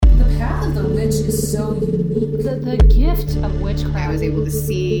The gift of witchcraft. I was able to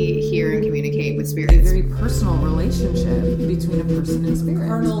see, hear, and communicate with spirits. A very personal relationship between a person and spirit.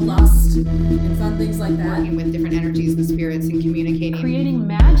 Carnal lust and fun things like that. Working with different energies with spirits and communicating. Creating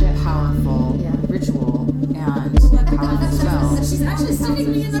magic. Powerful ritual and powerful spells. She's actually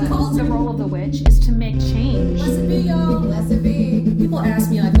sticking me in the cold. The role of the witch is to make change. Blessed be, y'all. Blessed be. People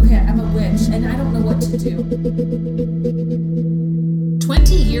ask me like, okay, I'm a witch and I don't know what to do.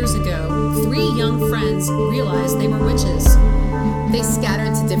 20 years ago, 3 young friends realized they were witches. They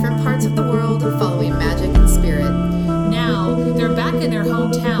scattered to different parts of the world following magic and spirit. Now, they're back in their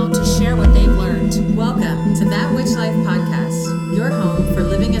hometown to share what they've learned. Welcome to That Witch Life podcast, your home for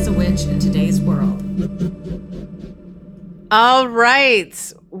living as a witch in today's world. All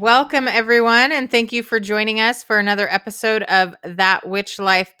right. Welcome, everyone, and thank you for joining us for another episode of That Witch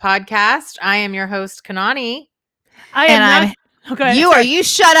Life podcast. I am your host, Kanani. You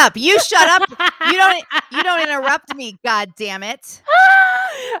shut up. You shut up. You don't interrupt me, god damn it.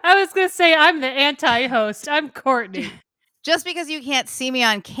 I was going to say I'm the anti-host. I'm Courtney. Just because you can't see me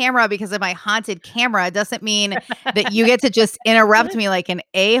on camera because of my haunted camera doesn't mean that you get to just interrupt me like an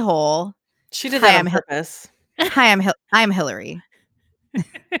a-hole. She did that on purpose. Hi, I'm Hillary.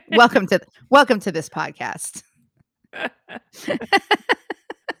 Welcome to this podcast.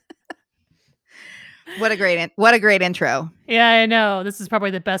 What a great intro. Yeah, I know. This is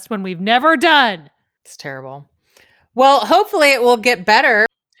probably the best one we've never done. It's terrible. Well, hopefully it will get better.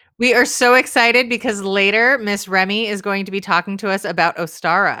 We are so excited because later Miss Remy is going to be talking to us about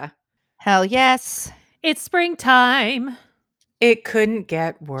Ostara. Hell yes. It's springtime. It couldn't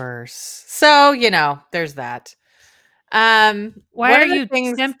get worse. So, there's that. Why are you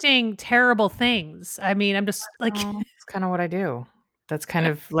tempting terrible things? I mean, I'm just like... It's kind of what I do. That's kind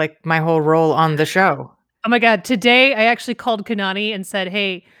of like my whole role on the show. Oh my God. Today, I actually called Kanani and said,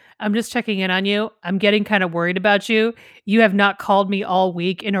 hey, I'm just checking in on you. I'm getting kind of worried about you. You have not called me all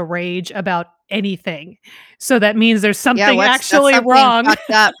week in a rage about anything. So that means there's something actually wrong. Fucked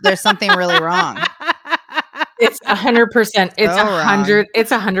up. There's something really wrong. It's 100%.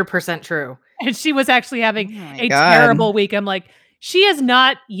 It's 100% true. And she was actually having a terrible week. I'm like, she has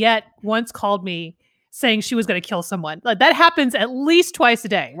not yet once called me saying she was going to kill someone. Like, that happens at least twice a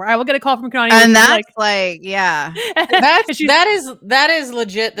day where I will get a call from Connie. And that's yeah. that is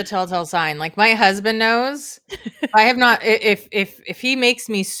legit the telltale sign. Like, my husband knows. I have not, if he makes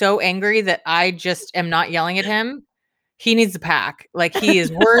me so angry that I just am not yelling at him, he needs to pack. Like, he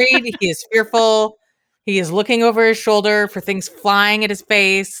is worried. He is fearful. He is looking over his shoulder for things flying at his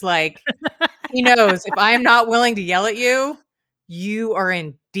face. Like, he knows if I am not willing to yell at you, you are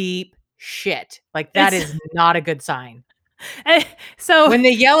in deep shit. Like, that is not a good sign. So when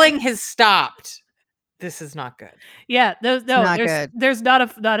the yelling has stopped, this is not good. Yeah, there's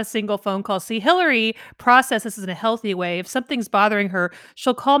not a single phone call. See, Hillary processes this in a healthy way. If something's bothering her,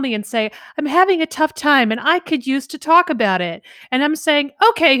 she'll call me and say, I'm having a tough time and I could use to talk about it. And I'm saying,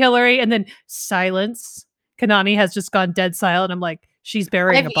 okay, Hillary. And then silence. Kanani has just gone dead silent. I'm like, she's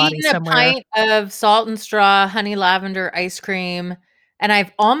burying a body somewhere. I've eaten a pint of salt and straw, honey lavender ice cream. And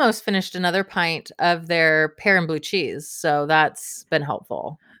I've almost finished another pint of their pear and blue cheese. So that's been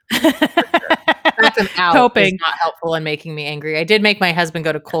helpful. That's an out is not helpful in making me angry. I did make my husband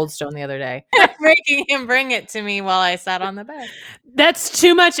go to Cold Stone the other day, making him bring it to me while I sat on the bed. That's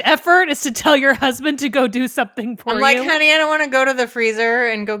too much effort, is to tell your husband to go do something for you. I'm like, honey, I don't want to go to the freezer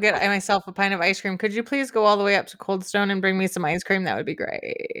and go get myself a pint of ice cream. Could you please go all the way up to Cold Stone and bring me some ice cream? That would be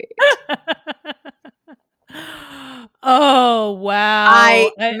great. Oh, wow.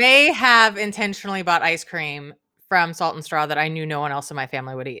 I may have intentionally bought ice cream from Salt and Straw that I knew no one else in my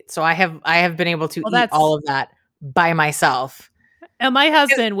family would eat. So I have been able to eat all of that by myself. And my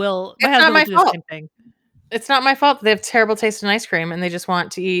husband will do the same thing. It's not my fault. They have terrible taste in ice cream and they just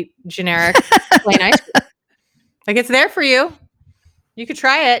want to eat generic plain ice cream. Like, it's there for you. You could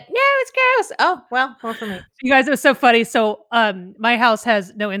try it. No, it's gross. Oh, well, more for me. You guys, it was so funny. So my house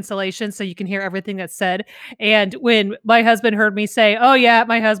has no insulation, so you can hear everything that's said. And when my husband heard me say, oh, yeah,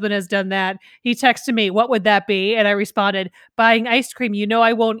 my husband has done that, he texted me, what would that be? And I responded, buying ice cream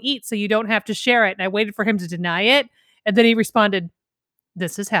I won't eat, so you don't have to share it. And I waited for him to deny it. And then he responded,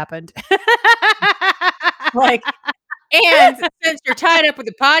 this has happened. Like, and since you're tied up with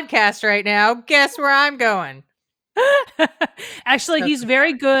the podcast right now, guess where I'm going? Actually, he's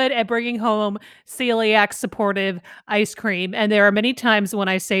very good at bringing home celiac supportive ice cream. And there are many times when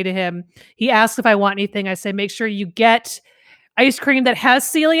I say to him, he asks if I want anything. I say, make sure you get ice cream that has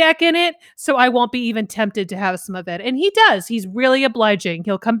celiac in it, so I won't be even tempted to have some of it. And he does. He's really obliging.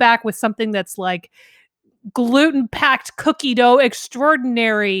 He'll come back with something that's like gluten-packed cookie dough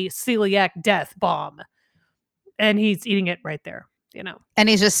extraordinary celiac death bomb. and he's eating it right there, you know. And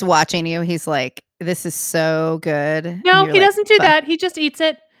he's just watching you. He's like, this is so good. And No, you're he like, doesn't do "Fuck." that. He just eats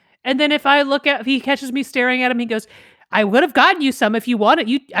it. And then if he catches me staring at him, he goes, I would have gotten you some if you wanted.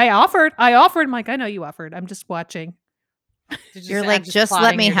 I offered. I'm like, I know you offered. I'm just watching. You're like, just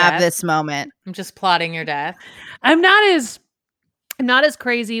let me have this moment. I'm just plotting your death. I'm not as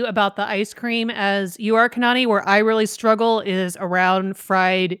crazy about the ice cream as you are, Kanani. Where I really struggle is around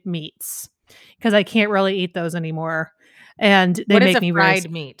fried meats because I can't really eat those anymore, and they What is make a me fried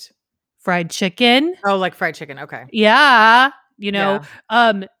very meat? fried chicken. Oh, like fried chicken. Okay. Yeah, Yeah.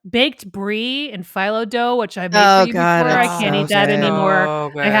 baked brie and phyllo dough, which I've made for Oh you God, before. I it's can't so eat that good.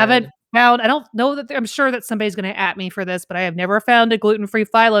 anymore. So I haven't good. found. I don't know that. I'm sure that somebody's going to at me for this, but I have never found a gluten-free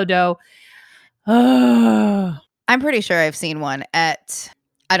phyllo dough. I'm pretty sure I've seen one at,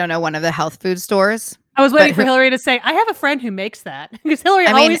 I don't know, one of the health food stores. I was waiting But for Hillary to say, I have a friend who makes that. Because Hillary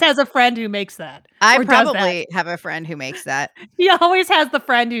I mean, always has a friend who makes that. I or does that. probably have a friend who makes that. He always has the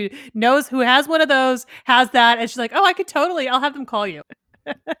friend who knows who has one of those, has that, and she's like, oh, I'll have them call you.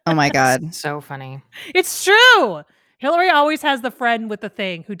 Oh my God. So funny. It's true. Hillary always has the friend with the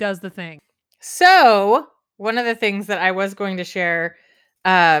thing who does the thing. So one of the things that I was going to share,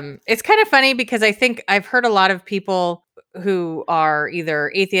 it's kind of funny because I think I've heard a lot of people who are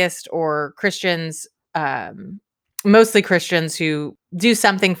either atheist or Christians, mostly Christians who do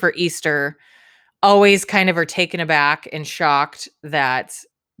something for Easter, always kind of are taken aback and shocked that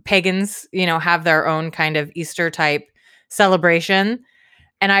pagans, have their own kind of Easter type celebration.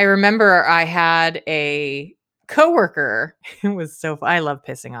 And I remember I had a coworker. It was I love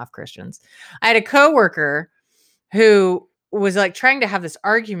pissing off Christians. I had a coworker who was like trying to have this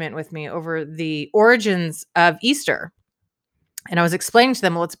argument with me over the origins of Easter. And I was explaining to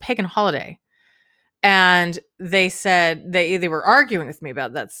them, well, it's a pagan holiday. And they said they were arguing with me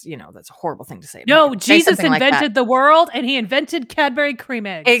about that's a horrible thing to say. No, Jesus something like that. invented the world and he invented Cadbury cream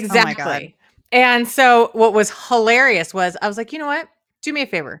eggs. Exactly. Oh my God. And so what was hilarious was I was like, you know what? Do me a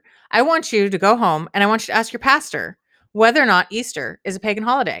favor. I want you to go home and I want you to ask your pastor whether or not Easter is a pagan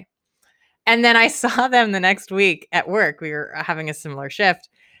holiday. And then I saw them the next week at work. We were having a similar shift.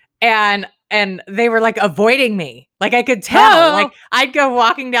 And they were like avoiding me. Like I could tell. Oh. Like I'd go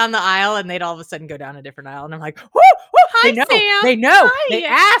walking down the aisle and they'd all of a sudden go down a different aisle. And I'm like, whoo, whoo, Hi, they know. Sam. They know. Hi. They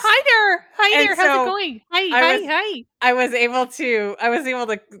asked. Hi there. Hi And there. How's so it going? Hi. Hi. I was able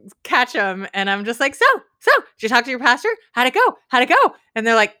to catch them, and I'm just like, so did you talk to your pastor? How'd it go? And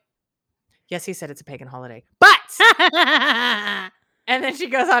they're like, yes, he said it's a pagan holiday, but and then she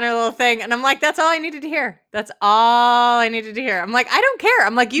goes on her little thing, and I'm like, that's all I needed to hear. I'm like, I don't care.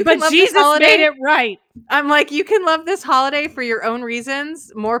 I'm like, you can But love Jesus this holiday. made it right. I'm like, you can love this holiday for your own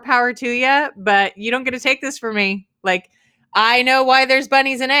reasons. More power to you, but you don't get to take this from me. Like, I know why there's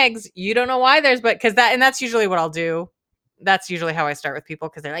bunnies and eggs. You don't know why there's that's usually what I'll do. That's usually how I start with people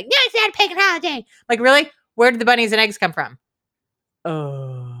because they're like, no, it's not a pagan holiday. Like, really? Where did the bunnies and eggs come from?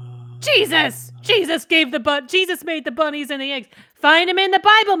 Jesus made the bunnies and the eggs. Find them in the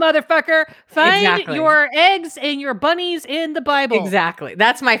Bible, motherfucker. Find Exactly. your eggs and your bunnies in the Bible. Exactly.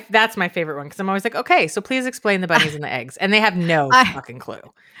 That's my favorite one because I'm always like, okay, so please explain the bunnies and the eggs, and they have no fucking clue.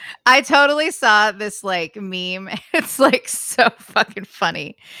 I totally saw this like meme. It's like so fucking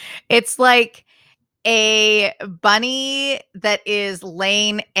funny. It's like a bunny that is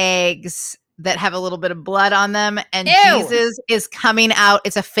laying eggs that have a little bit of blood on them, and Ew. Jesus is coming out.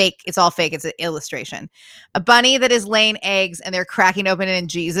 It's a fake. It's all fake. It's an illustration. A bunny that is laying eggs, and they're cracking open, and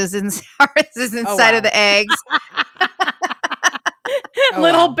Jesus is inside of the eggs.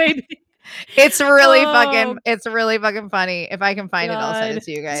 Little baby. It's really fucking funny. If I can find it, I'll send it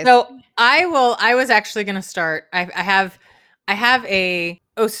to you guys. So I was actually going to start. I have a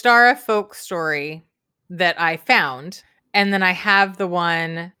Ostara folk story that I found, and then I have the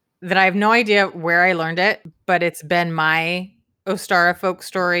one that I have no idea where I learned it, but it's been my Ostara folk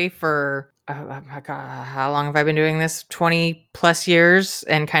story for how long have I been doing this? 20 plus years,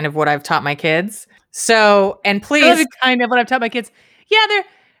 and kind of what I've taught my kids. So, and please, kind of what I've taught my kids. Yeah,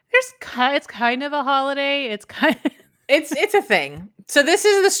 it's kind of a holiday. It's a thing. So this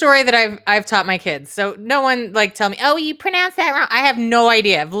is the story that I've taught my kids. So no one like tell me, oh, you pronounce that wrong. I have no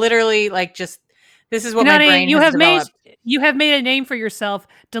idea. I've literally this is what my brain has developed. You have made a name for yourself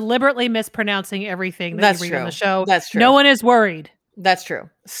deliberately mispronouncing everything that you read on the show. That's true. No one is worried. That's true.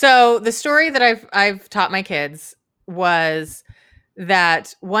 So the story that I've taught my kids was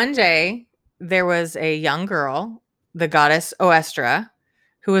that one day there was a young girl, the goddess Ostara,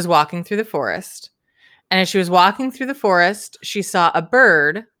 who was walking through the forest. And as she was walking through the forest, she saw a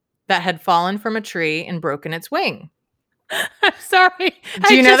bird that had fallen from a tree and broken its wing. I'm sorry.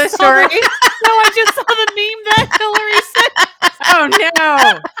 Do you know the story? No, I just saw the meme that Hillary said. Oh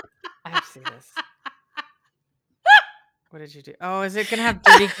no! I have to see this. What did you do? Oh, is it gonna have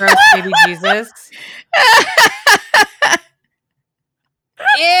dirty, gross baby Jesus?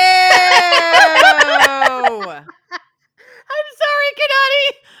 Ew! I'm sorry, Kanani.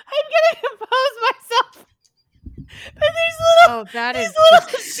 I'm gonna compose myself. But these little, Oh, that is little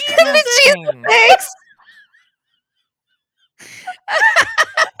disgusting. Thanks.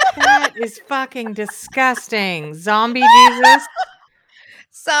 That is fucking disgusting. Zombie Jesus,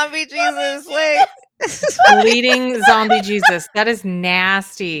 Zombie Jesus, like bleeding zombie Jesus. That is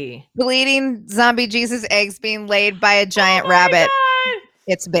nasty. bleeding zombie Jesus eggs being laid by a giant rabbit. God.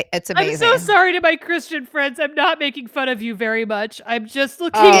 It's I'm amazing. so sorry to my Christian friends. I'm not making fun of you very much. I'm just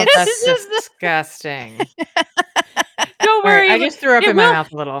looking Oh, at that's disgusting. Don't All right, worry. I just threw up in my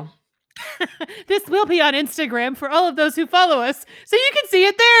mouth a little. This will be on Instagram for all of those who follow us, so you can see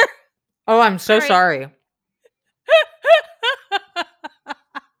it there. Oh, I'm so All right. sorry.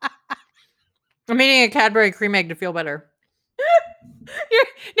 I'm eating a Cadbury cream egg to feel better.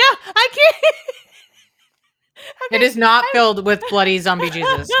 No, I can't. It is not filled with bloody zombie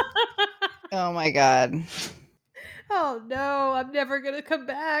Jesus. Oh my god. Oh no, I'm never gonna come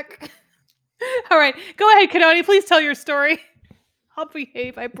back. All right, go ahead, Kanani. Please tell your story. I'll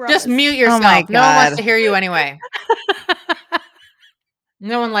behave. I promise. Just mute yourself. my No one wants God. to hear you anyway.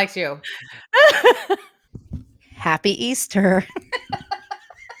 No one likes you. Happy Easter.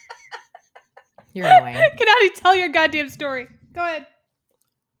 You're annoying. Kanani, tell your goddamn story. Go ahead.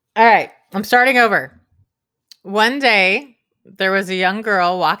 All right, I'm starting over. One day, there was a young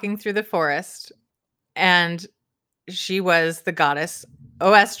girl walking through the forest, and she was the goddess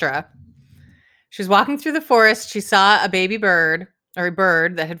Ostara. She was walking through the forest. She saw a baby bird, or a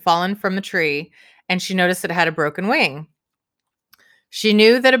bird that had fallen from the tree, and she noticed it had a broken wing. She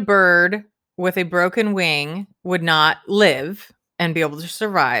knew that a bird with a broken wing would not live and be able to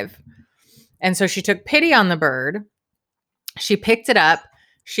survive. And so she took pity on the bird. She picked it up.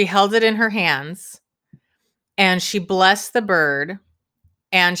 She held it in her hands. And she blessed the bird,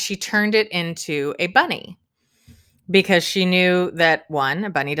 and she turned it into a bunny because she knew that, one, a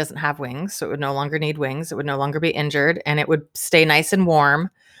bunny doesn't have wings, so it would no longer need wings. It would no longer be injured, and it would stay nice and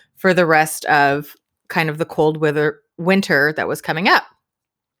warm for the rest of kind of the cold winter that was coming up.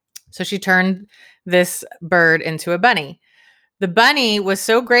 So she turned this bird into a bunny. The bunny was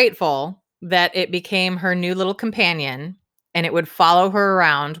so grateful that it became her new little companion, and it would follow her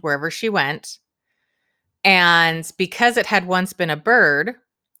around wherever she went. And because it had once been a bird,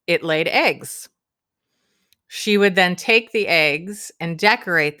 it laid eggs. She would then take the eggs and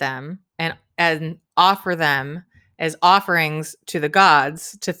decorate them and offer them as offerings to the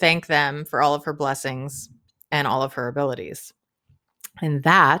gods to thank them for all of her blessings and all of her abilities. And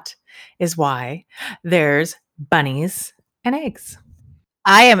that is why there's bunnies and eggs.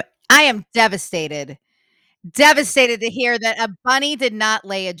 I am devastated. Devastated to hear that a bunny did not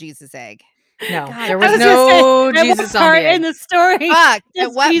lay a Jesus egg. No, God, there I was was gonna say, no at Jesus what part zombie egg. in the story Fuck. does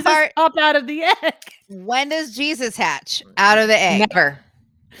At what Jesus part? pop out of the egg? When does Jesus hatch out of the egg? Never.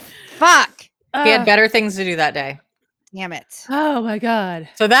 Fuck. He had better things to do that day. Damn it. Oh my god.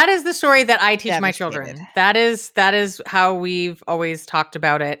 So that is the story that I teach my children. Devastated. That is how we've always talked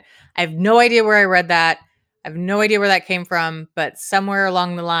about it. I have no idea where I read that. I have no idea where that came from, but somewhere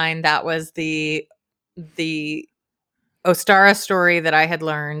along the line, that was the Ostara story that I had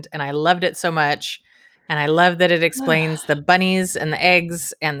learned, and I loved it so much. And I love that it explains the bunnies and the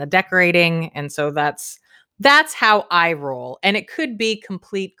eggs and the decorating. And so that's how I roll. And it could be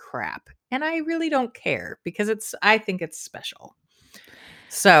complete crap. And I really don't care because I think it's special.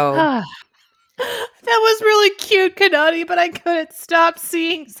 So That was really cute, Kanani, but I couldn't stop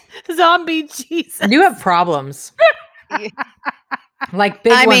seeing zombie Jesus. you have problems. Like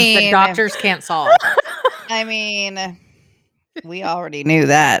big ones that doctors can't solve. I mean, we already knew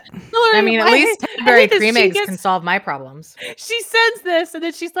that. Hillary, I mean, at least Cadbury cream eggs can solve my problems. She sends this, and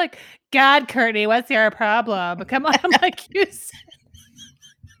then she's like, God, Courtney, what's your problem? Come on. I'm like, you said.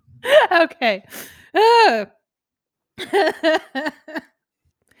 Okay.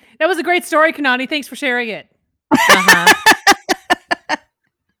 That was a great story, Kanani. Thanks for sharing it. Uh-huh.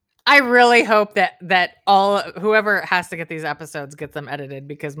 I really hope that whoever has to get these episodes gets them edited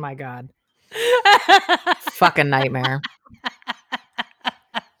because my God. Fucking nightmare.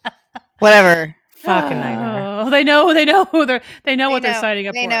 Whatever. Fucking nightmare. Oh, they know what they're signing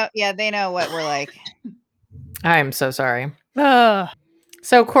up they for. know, yeah, they know what we're like. I'm so sorry. Ugh.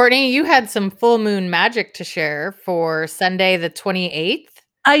 So, Courtney, you had some full moon magic to share for Sunday the 28th.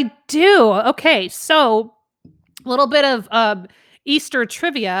 I do. Okay, so A little bit of Easter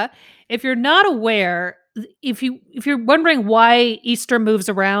trivia. If you're not aware, if you're wondering why Easter moves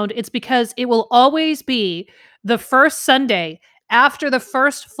around, it's because it will always be the first Sunday after the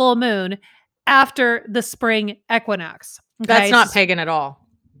first full moon after the spring equinox. That's Okay, not pagan at all.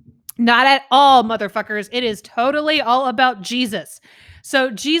 not at all, motherfuckers. It is totally all about Jesus.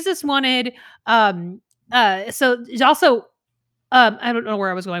 So Jesus wanted so it's also I don't know where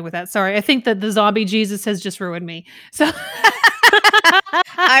I was going with that. Sorry. I think that the zombie Jesus has just ruined me. So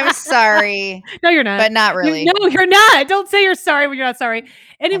I'm sorry, no, you're not. but not really. No, you're not. Don't say you're sorry when you're not sorry. I'm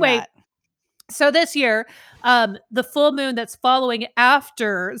Anyway, not. so this year, the full moon that's following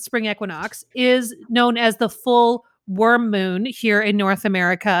after spring equinox is known as the full worm moon here in North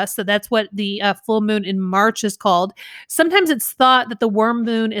America. So that's what the full moon in March is called. Sometimes it's thought that the worm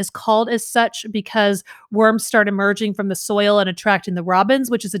moon is called as such because worms start emerging from the soil and attracting the robins,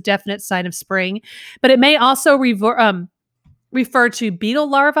 which is a definite sign of spring. But it may also refer to beetle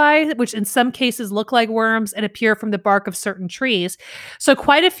larvae, which in some cases look like worms and appear from the bark of certain trees. So,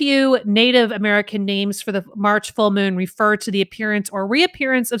 quite a few Native American names for the March full moon refer to the appearance or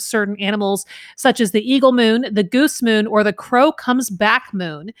reappearance of certain animals, such as the eagle moon, the goose moon, or the crow comes back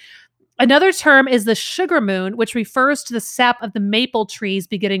moon. Another term is the sugar moon, which refers to the sap of the maple trees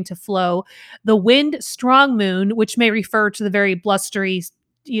beginning to flow. The wind strong moon, which may refer to the very blustery,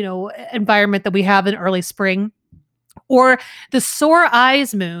 environment that we have in early spring, or the sore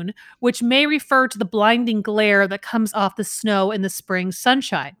eyes moon, which may refer to the blinding glare that comes off the snow in the spring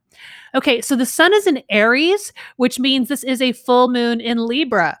sunshine. Okay, so the sun is in Aries, which means this is a full moon in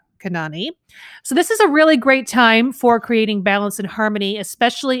Libra, Kanani. So this is a really great time for creating balance and harmony,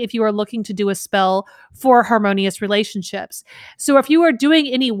 especially if you are looking to do a spell for harmonious relationships. So if you are doing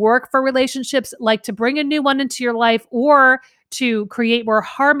any work for relationships, like to bring a new one into your life or to create more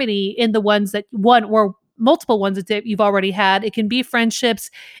harmony in the ones that one or multiple ones that you've already had. It can be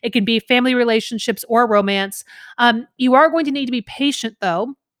friendships, it can be family relationships or romance. You are going to need to be patient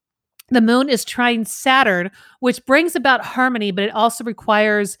though. The moon is trine Saturn, which brings about harmony, but it also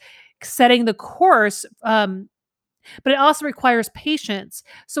requires setting the course. But it also requires patience.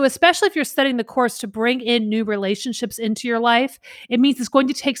 So, especially if you're setting the course to bring in new relationships into your life, it means it's going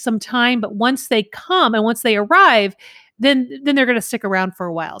to take some time. But once they come and once they arrive, then they're going to stick around for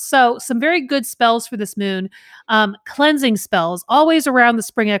a while. So, some very good spells for this moon. Cleansing spells, always around the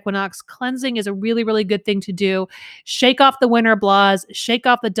spring equinox. Cleansing is a really, really good thing to do. Shake off the winter blahs, shake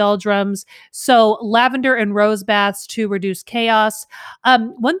off the doldrums. So, lavender and rose baths to reduce chaos.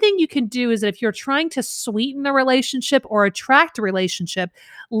 One thing you can do is that if you're trying to sweeten a relationship or attract a relationship,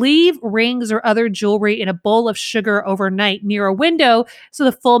 leave rings or other jewelry in a bowl of sugar overnight near a window so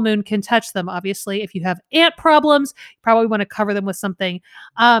the full moon can touch them. Obviously, if you have ant problems, you probably want to cover them with something.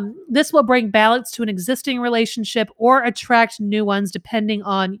 This will bring balance to an existing relationship or attract new ones depending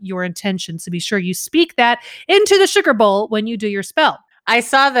on your intention. So be sure you speak that into the sugar bowl when you do your spell. I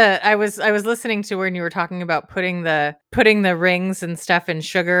saw I was listening to when you were talking about putting the rings and stuff in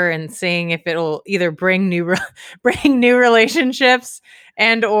sugar and seeing if it'll either bring new relationships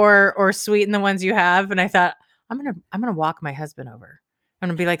and or sweeten the ones you have. And I thought I'm gonna walk my husband over. I'm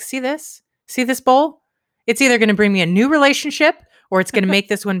gonna be like, see this bowl? It's either gonna bring me a new relationship or it's gonna make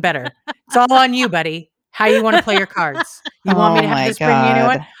this one better. It's all on you, buddy. How you want to play your cards? You want me to have this bring me a new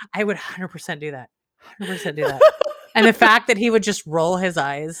one? I would 100% do that. 100% do that. And the fact that he would just roll his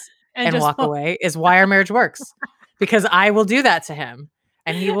eyes and walk away is why our marriage works. Because I will do that to him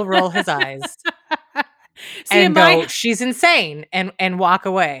and he will roll his eyes and go, she's insane, and walk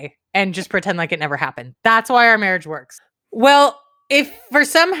away and just pretend like it never happened. That's why our marriage works. Well, if for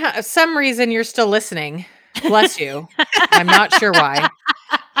some reason you're still listening, bless you. I'm not sure why.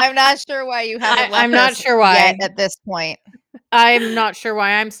 I'm not sure why you haven't left I'm not sure why yet at this point. I'm not sure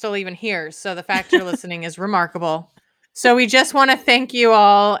why I'm still even here. So the fact you're listening is remarkable. So we just want to thank you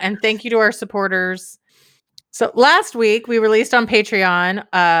all and thank you to our supporters. So last week we released on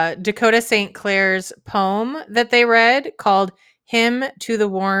Patreon Dakota St. Clair's poem that they read called Hymn to the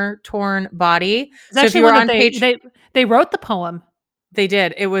War-Torn Body. So if you were on Patreon, they wrote the poem. They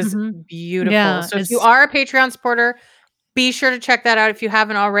did. It was beautiful. Yeah, so if you are a Patreon supporter, be sure to check that out if you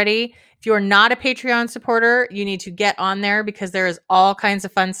haven't already. If you are not a Patreon supporter, you need to get on there because there is all kinds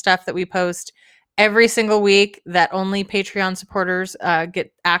of fun stuff that we post every single week that only Patreon supporters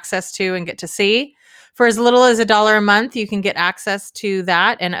get access to and get to see. For as little as $1 a month, you can get access to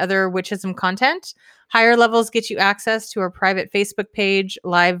that and other witchism content. Higher levels get you access to our private Facebook page,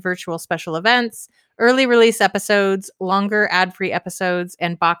 live virtual special events, early release episodes, longer ad-free episodes,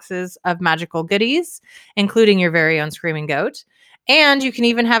 and boxes of magical goodies, including your very own Screaming Goat. And you can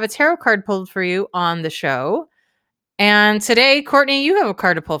even have a tarot card pulled for you on the show. And today, Courtney, you have a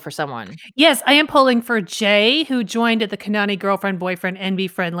card to pull for someone. Yes, I am pulling for Jay, who joined at the Kanani girlfriend, boyfriend, envy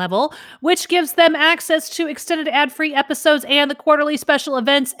friend level, which gives them access to extended ad-free episodes and the quarterly special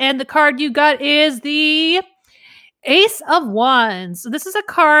events. And the card you got is the Ace of Wands. So this is a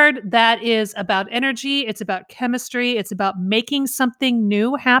card that is about energy. It's about chemistry. It's about making something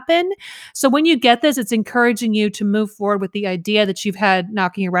new happen. So when you get this, it's encouraging you to move forward with the idea that you've had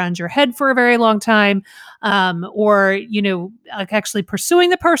knocking around your head for a very long time, or like actually pursuing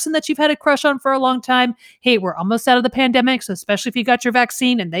the person that you've had a crush on for a long time. Hey, we're almost out of the pandemic, so especially if you got your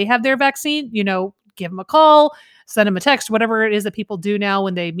vaccine and they have their vaccine, give them a call, send them a text, whatever it is that people do now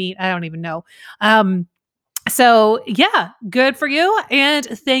when they meet. I don't even know. So yeah, good for you. And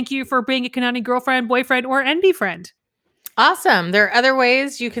thank you for being a Kanani girlfriend, boyfriend, or envy friend. Awesome. There are other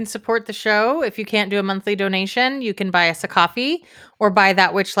ways you can support the show. If you can't do a monthly donation, you can buy us a coffee or buy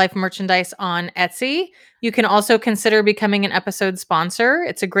That Witch Life merchandise on Etsy. You can also consider becoming an episode sponsor.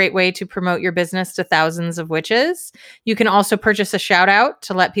 It's a great way to promote your business to thousands of witches. You can also purchase a shout out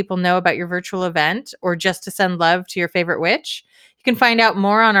to let people know about your virtual event or just to send love to your favorite witch. You can find out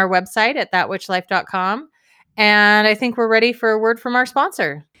more on our website at thatwitchlife.com. And I think we're ready for a word from our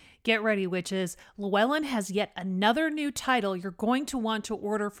sponsor. Get ready, witches. Llewellyn has yet another new title you're going to want to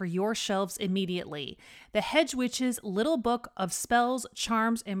order for your shelves immediately. The Hedge Witch's Little Book of Spells,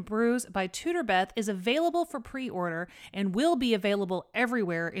 Charms, and Brews by Tutorbeth is available for pre-order and will be available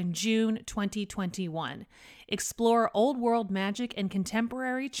everywhere in June 2021. Explore old world magic and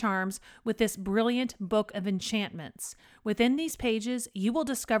contemporary charms with this brilliant book of enchantments. Within these pages, you will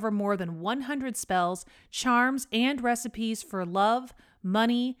discover more than 100 spells, charms, and recipes for love,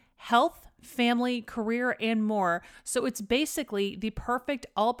 money, health, family, career, and more. So it's basically the perfect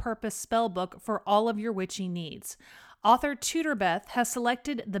all-purpose spell book for all of your witchy needs. Author Tutorbeth has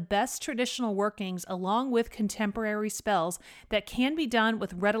selected the best traditional workings along with contemporary spells that can be done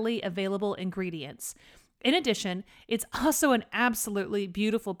with readily available ingredients. In addition, it's also an absolutely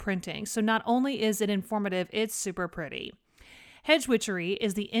beautiful printing, so not only is it informative, it's super pretty. Hedge witchery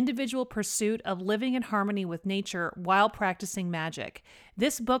is the individual pursuit of living in harmony with nature while practicing magic.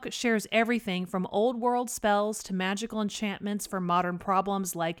 This book shares everything from old world spells to magical enchantments for modern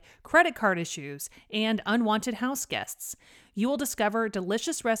problems like credit card issues and unwanted house guests. You will discover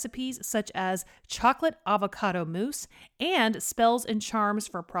delicious recipes such as chocolate avocado mousse and spells and charms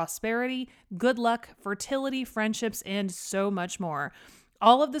for prosperity, good luck, fertility, friendships, and so much more.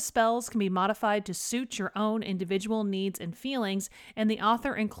 All of the spells can be modified to suit your own individual needs and feelings, and the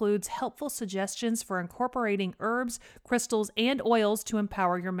author includes helpful suggestions for incorporating herbs, crystals, and oils to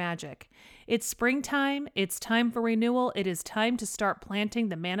empower your magic. It's springtime, it's time for renewal, it is time to start planting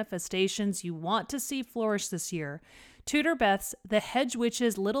the manifestations you want to see flourish this year. Tutorbeth's The Hedge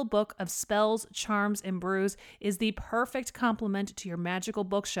Witch's Little Book of Spells, Charms, and Brews is the perfect complement to your magical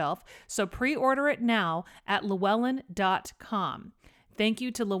bookshelf, so pre-order it now at llewellyn.com. Thank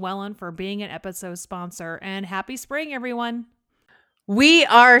you to Llewellyn for being an episode sponsor, and happy spring, everyone. We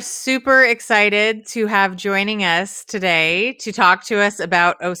are super excited to have joining us today to talk to us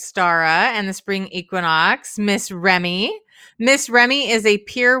about Ostara and the spring equinox, Miss Remy. Miss Remy is a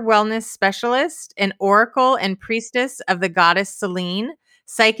peer wellness specialist, an oracle and priestess of the goddess Selene,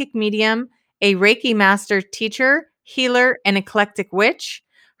 psychic medium, a Reiki master teacher, healer, and eclectic witch.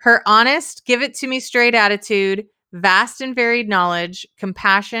 Her honest, give it to me straight attitude, vast and varied knowledge,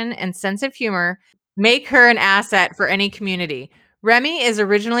 compassion, and sense of humor make her an asset for any community. Remy is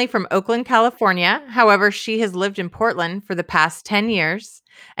originally from Oakland, California. However, she has lived in Portland for the past 10 years.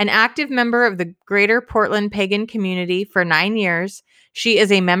 An active member of the Greater Portland pagan community for 9 years, she is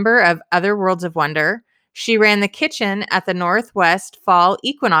a member of Other Worlds of Wonder. She ran the kitchen at the Northwest Fall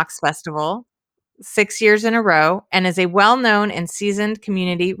Equinox Festival 6 years in a row and is a well-known and seasoned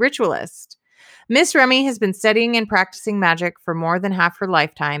community ritualist. Miss Remy has been studying and practicing magic for more than half her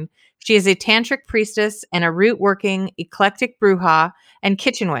lifetime. She is a tantric priestess and a root-working, eclectic bruja and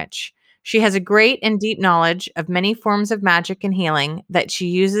kitchen witch. She has a great and deep knowledge of many forms of magic and healing that she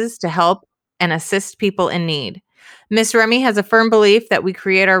uses to help and assist people in need. Miss Remy has a firm belief that we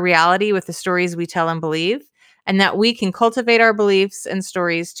create our reality with the stories we tell and believe, and that we can cultivate our beliefs and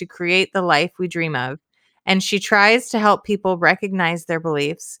stories to create the life we dream of. And she tries to help people recognize their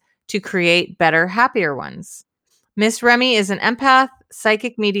beliefs to create better, happier ones. Miss Remy is an empath,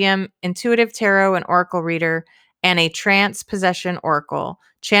 psychic medium, intuitive tarot and oracle reader, and a trance possession oracle,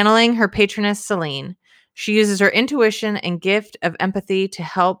 channeling her patroness Selene. She uses her intuition and gift of empathy to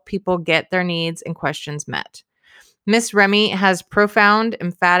help people get their needs and questions met. Miss Remy has profound,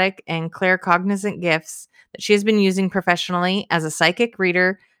 emphatic, and claircognizant gifts that she has been using professionally as a psychic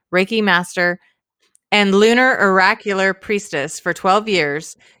reader, Reiki master, and lunar oracular priestess for 12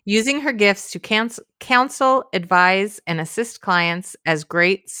 years, using her gifts to counsel, advise, and assist clients as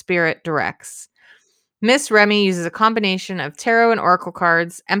Great Spirit directs. Miss Remy uses a combination of tarot and oracle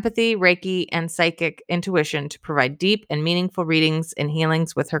cards, empathy, Reiki, and psychic intuition to provide deep and meaningful readings and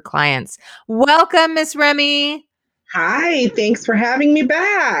healings with her clients. Welcome, Miss Remy. Hi, thanks for having me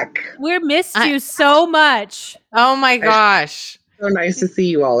back. We missed you so much. Oh my gosh. So nice to see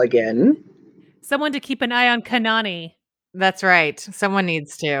you all again. Someone to keep an eye on Kanani. That's right. Someone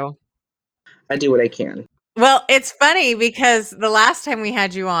needs to. I do what I can. Well, it's funny because the last time we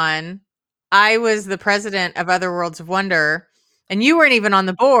had you on, I was the president of Other Worlds of Wonder, and you weren't even on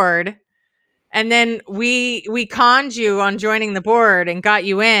the board. And then we conned you on joining the board and got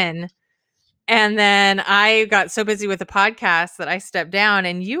you in. And then I got so busy with the podcast that I stepped down,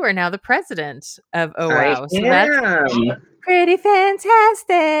 and you are now the president of Oh Wow. So that's pretty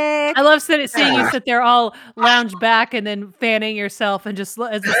fantastic. I love seeing you sit there all lounge back and then fanning yourself and just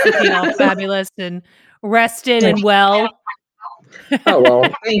looking all fabulous and rested and well. Oh, well,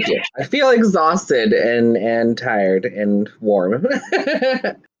 thank you. I feel exhausted and tired and warm.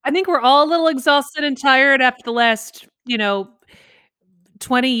 I think we're all a little exhausted and tired after the last,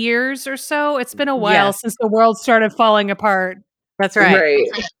 20 years or so. It's been a while since the world started falling apart. That's right.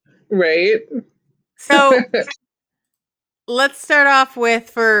 Right. So let's start off with,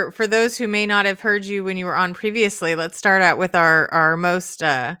 for those who may not have heard you when you were on previously, let's start out with our most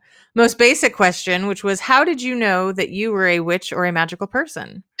basic question, which was, how did you know that you were a witch or a magical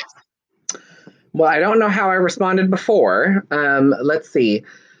person? Well, I don't know how I responded before. Let's see.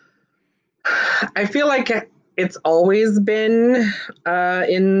 I feel like it's always been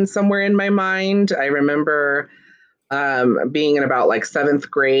in somewhere in my mind. I remember being in about like 7th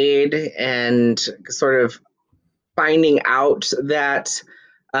grade and sort of finding out that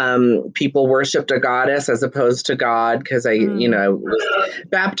people worshipped a goddess as opposed to God, because I was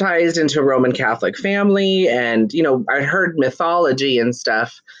baptized into a Roman Catholic family, and I heard mythology and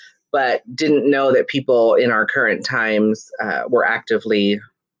stuff, but didn't know that people in our current times were actively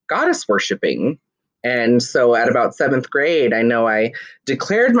goddess worshiping. And so at about 7th grade, I know I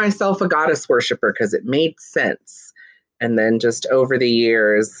declared myself a goddess worshiper because it made sense. And then just over the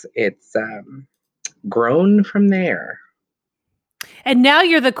years, it's grown from there. And now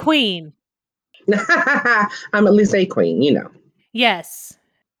you're the queen. I'm at least a queen, Yes.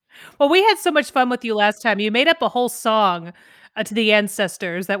 Well, we had so much fun with you last time. You made up a whole song to the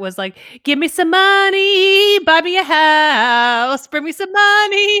ancestors that was like, give me some money, buy me a house, bring me some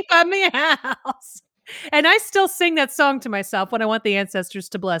money, buy me a house. And I still sing that song to myself when I want the ancestors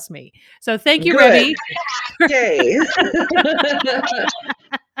to bless me. So thank you, Remy. Yay.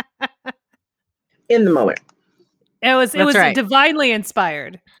 In the moment. It was divinely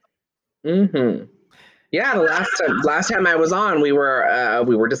inspired. Mm-hmm. Yeah, the last time I was on, we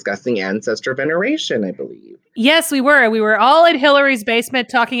were discussing ancestor veneration, I believe. Yes, we were. We were all in Hillary's basement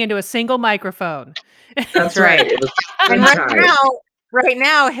talking into a single microphone. That's right. It was and right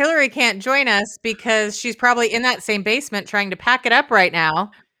now, Hillary can't join us because she's probably in that same basement trying to pack it up right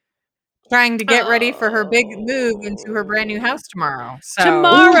now, trying to get ready for her big move into her brand new house tomorrow. So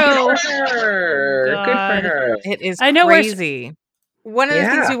tomorrow. Good for her. God. Good for her. It is crazy. One of the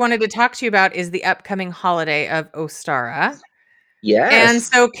things we wanted to talk to you about is the upcoming holiday of Ostara. Yes. And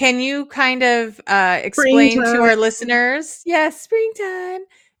so can you kind of explain to our listeners? Yes, springtime.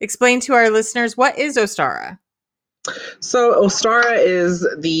 Explain to our listeners, what is Ostara? So Ostara is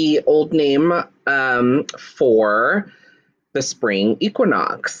the old name for the spring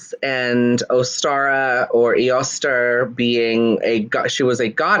equinox, and Ostara, or Eostar, being she was a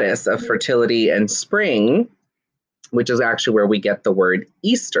goddess of fertility and spring, which is actually where we get the word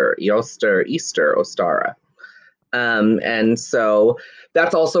Easter, Eostar, Easter, Ostara. And so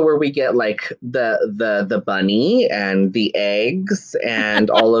that's also where we get like the bunny and the eggs and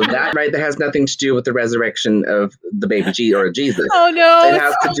all of that, right? That has nothing to do with the resurrection of the baby Jesus. Oh no! It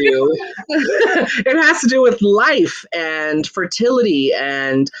has to do with life and fertility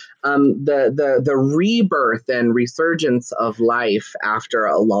and the rebirth and resurgence of life after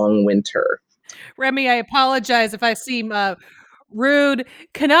a long winter. Remy, I apologize if I seem rude.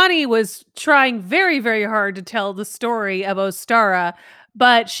 Kanani was trying very, very hard to tell the story of Ostara,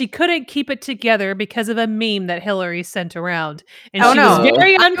 but she couldn't keep it together because of a meme that Hillary sent around. And she was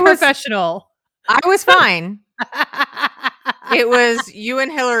very unprofessional. I was fine. It was you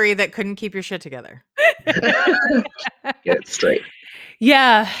and Hillary that couldn't keep your shit together. Get it straight.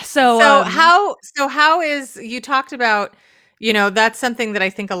 Yeah. So how is, you talked about, that's something that I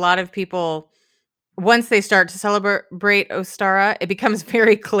think a lot of people once they start to celebrate Ostara, it becomes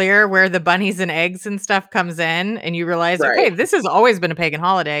very clear where the bunnies and eggs and stuff comes in, and you realize, okay, Right. this has always been a pagan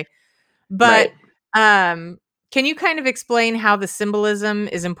holiday. But can you kind of explain how the symbolism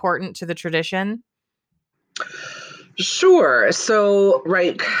is important to the tradition? Sure. So,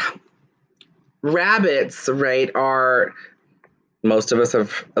 right, rabbits, right, are most of us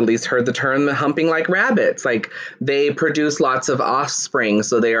have at least heard the term humping like rabbits. Like they produce lots of offspring,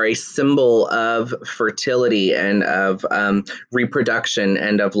 so they are a symbol of fertility and of reproduction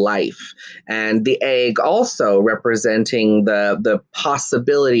and of life. And the egg also representing the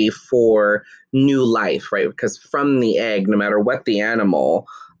possibility for new life, right? Because from the egg, no matter what the animal,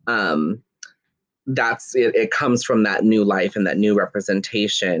 that's it, it comes from that new life and that new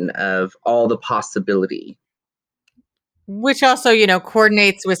representation of all the possibility. Which also,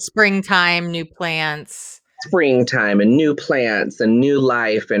 coordinates with springtime, new plants. Springtime and new plants and new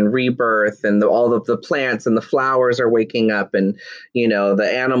life and rebirth, and all of the plants and the flowers are waking up, and the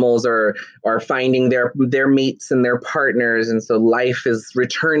animals are finding their mates and their partners, and so life is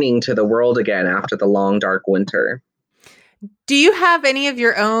returning to the world again after the long dark winter. Do you have any of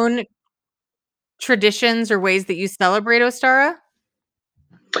your own traditions or ways that you celebrate Ostara?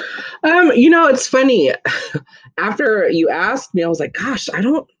 It's funny. After you asked me, I was like, gosh, I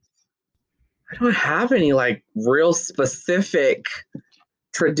don't have any like real specific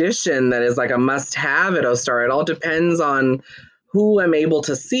tradition that is like a must have at Ostara. It all depends on who I'm able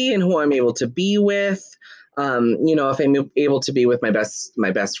to see and who I'm able to be with. If I'm able to be with my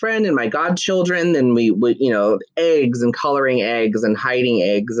best friend and my godchildren, then we would, eggs and coloring eggs and hiding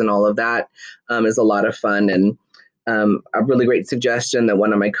eggs and all of that is a lot of fun. And a really great suggestion that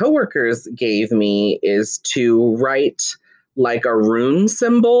one of my coworkers gave me is to write like a rune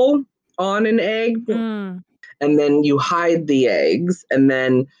symbol on an egg, and then you hide the eggs, and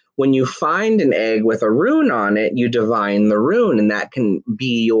then when you find an egg with a rune on it, you divine the rune, and that can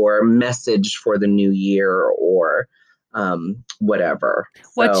be your message for the new year or whatever.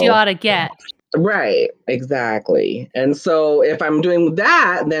 What you ought to get. Right, exactly. And so if I'm doing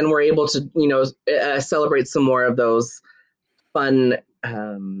that, then we're able to, celebrate some more of those fun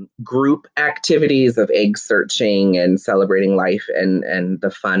group activities of egg searching and celebrating life and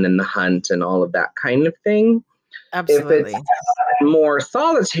the fun and the hunt and all of that kind of thing. Absolutely. If it's more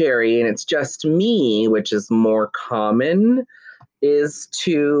solitary and it's just me, which is more common, is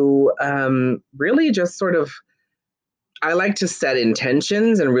to really just sort of, I like to set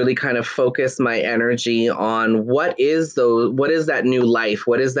intentions and really kind of focus my energy on what is that new life,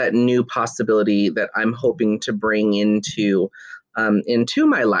 what is that new possibility that I'm hoping to bring into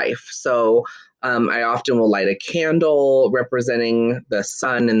my life. So I often will light a candle representing the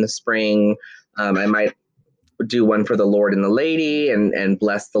sun in the spring. I might do one for the Lord and the Lady and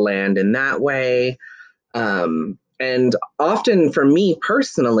bless the land in that way. And often for me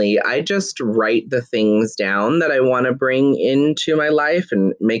personally, I just write the things down that I want to bring into my life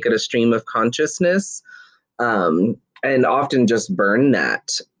and make it a stream of consciousness. And often just burn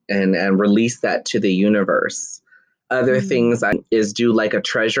that and release that to the universe. Other things is do like a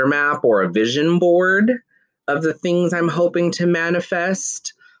treasure map or a vision board of the things I'm hoping to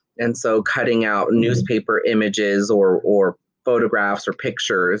manifest. And so cutting out newspaper images or photographs or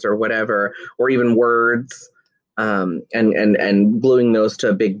pictures or whatever, or even words, and gluing those to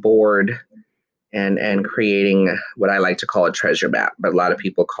a big board and creating what I like to call a treasure map, but a lot of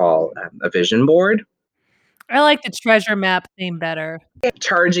people call a vision board. I like the treasure map theme better.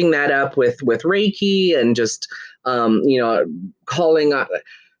 Charging that up with Reiki and just calling on.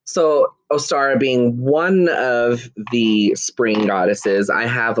 So Ostara being one of the spring goddesses, I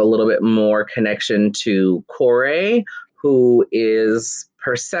have a little bit more connection to Kore, who is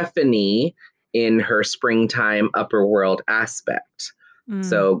Persephone in her springtime upper world aspect.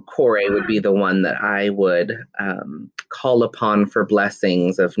 So Kore would be the one that I would call upon for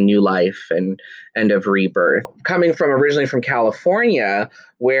blessings of new life and of rebirth. Coming from originally from California,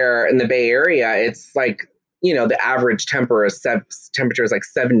 where in the Bay Area, it's like, the average temperature is like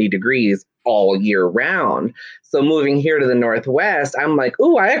 70 degrees all year round. So moving here to the Northwest, I'm like,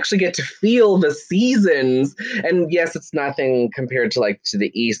 oh, I actually get to feel the seasons. And yes, it's nothing compared to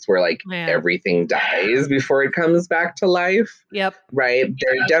the East where like everything dies before it comes back to life. Yep. Right.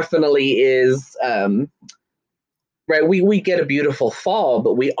 There definitely is, right. We get a beautiful fall,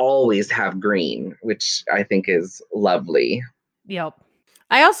 but we always have green, which I think is lovely. Yep.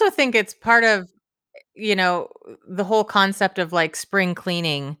 I also think it's part of, the whole concept of like spring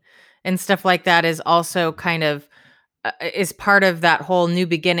cleaning and stuff like that is also kind of is part of that whole new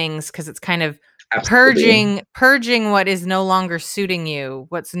beginnings, because it's kind of Absolutely. purging what is no longer suiting you,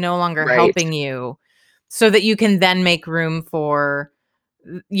 what's no longer Right. helping you. so that you can then make room for,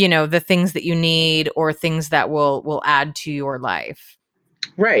 the things that you need or things that will add to your life.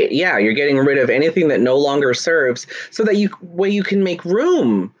 Right. Yeah. You're getting rid of anything that no longer serves so that you can make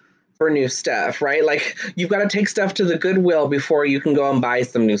room for new stuff, right? Like you've got to take stuff to the Goodwill before you can go and buy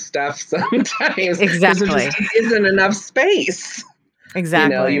some new stuff sometimes because there just isn't enough space.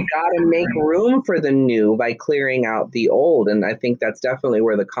 Exactly. You've got to make room for the new by clearing out the old. And I think that's definitely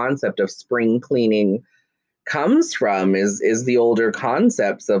where the concept of spring cleaning comes from is the older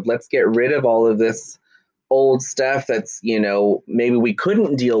concepts of let's get rid of all of this old stuff that's maybe we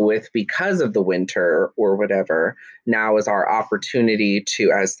couldn't deal with because of the winter or whatever. Now is our opportunity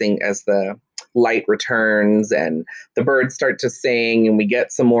to, as the light returns and the birds start to sing and we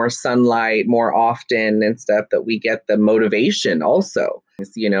get some more sunlight more often and stuff, that we get the motivation also.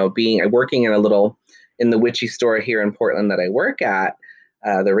 Working in the witchy store here in Portland that I work at,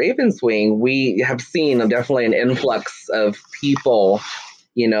 the Ravenswing, we have seen definitely an influx of people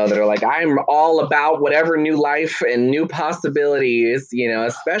that are like, I'm all about whatever new life and new possibilities,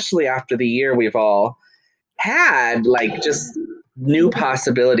 especially after the year we've all had, like just new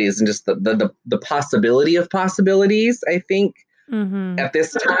possibilities and just the possibility of possibilities, I think at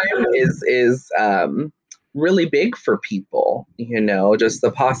this time is really big for people, just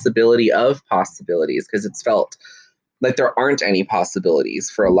the possibility of possibilities, because it's felt like there aren't any possibilities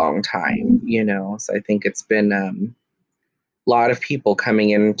for a long time, so I think it's been lot of people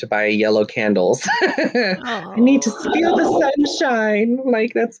coming in to buy yellow candles. I need to feel the sunshine.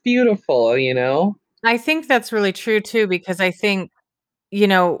 Like, that's beautiful, I think that's really true too, because I think,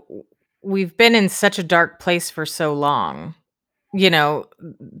 we've been in such a dark place for so long,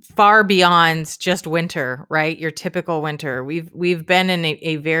 far beyond just winter, right? Your typical winter. We've been in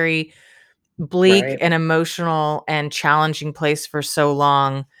a very bleak Right. and emotional and challenging place for so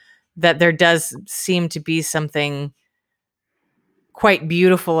long that there does seem to be something quite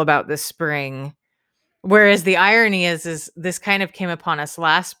beautiful about this spring. Whereas the irony is this kind of came upon us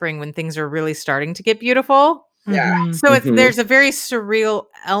last spring when things are really starting to get beautiful. Yeah. So there's a very surreal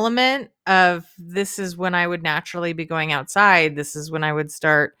element of, this is when I would naturally be going outside. This is when I would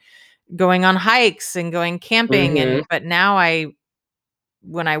start going on hikes and going camping. But now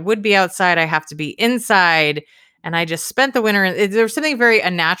when I would be outside, I have to be inside. And I just spent the winter. There's something very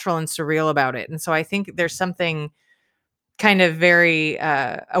unnatural and surreal about it. And so I think there's something kind of very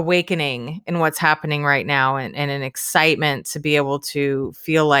awakening in what's happening right now, and an excitement to be able to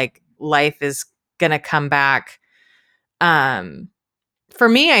feel like life is going to come back. For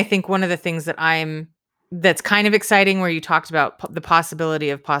me, I think one of the things that's kind of exciting, where you talked about the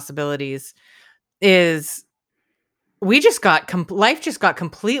possibility of possibilities, is life just got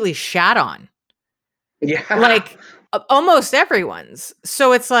completely shat on. Yeah. Like almost everyone's.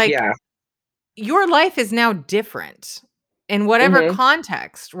 So it's like, yeah. Your life is now different in whatever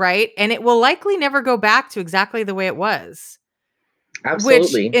context, right? And it will likely never go back to exactly the way it was.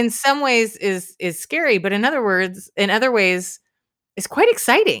 Absolutely. Which in some ways is scary, but in other ways is quite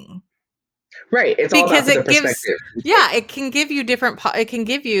exciting. Right. It's all about the perspective. It can give you it can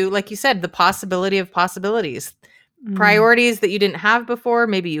give you, like you said, the possibility of possibilities. Priorities that you didn't have before,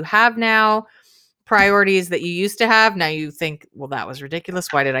 maybe you have now. Priorities that you used to have, now you think, well, that was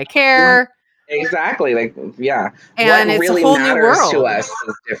ridiculous. Why did I care? Exactly. Like, yeah. And what it's really a whole new matters to world. us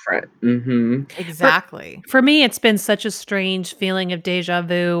is different. Exactly. For me, it's been such a strange feeling of deja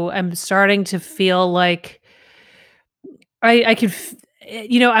vu. I'm starting to feel like I could,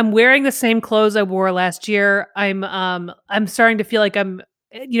 I'm wearing the same clothes I wore last year. I'm starting to feel like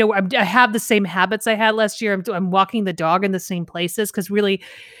I have the same habits I had last year. I'm walking the dog in the same places because really,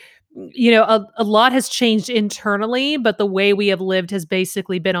 a lot has changed internally, but the way we have lived has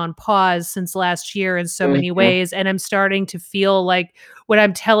basically been on pause since last year in so many ways. And I'm starting to feel like when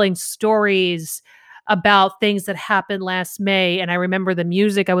I'm telling stories about things that happened last May, and I remember the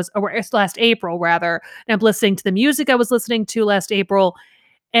music or it's last April rather, and I'm listening to the music I was listening to last April,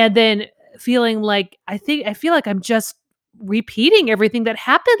 and then feeling like I feel like I'm just repeating everything that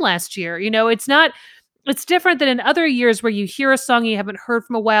happened last year. It's different than in other years where you hear a song you haven't heard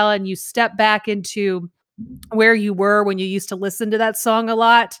from a while and you step back into where you were when you used to listen to that song a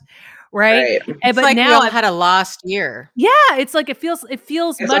lot, right? Right. It's But like we now all had a lost year. yeah, it's like it feels It's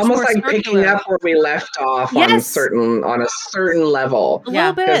much almost more like picking circular. up where we left off on a Yes, certain level. a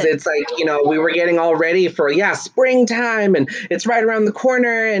little Because bit. it's like, we were getting all ready for springtime, and it's right around the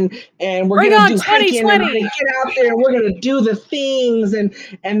corner, and we're Bring gonna on do hiking, and we're gonna 2020. get out there, and we're gonna do the things, and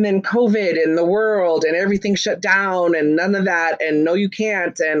then COVID and the world and everything shut down, and none of that, and no you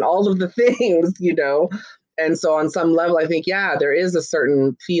can't, and all of the things. And so on some level I think there is a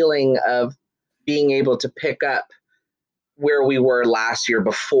certain feeling of being able to pick up where we were last year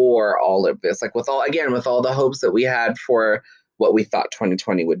before all of this, like with all the hopes that we had for what we thought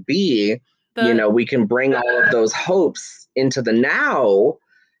 2020 would be, we can bring all of those hopes into the now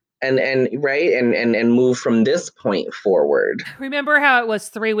and right and move from this point forward. Remember how it was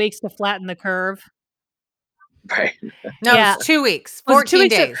 3 weeks to flatten the curve? Right. No, Yeah. it was 2 weeks. Was it 2 14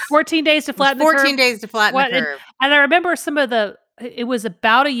 weeks days. 14 days to flatten the curve? 14 days to flatten the What curve. and I remember it was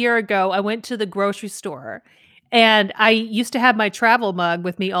about a year ago, I went to the grocery store, and I used to have my travel mug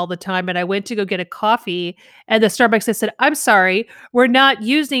with me all the time, and I went to go get a coffee, and the Starbucks, they said, "I'm sorry, we're not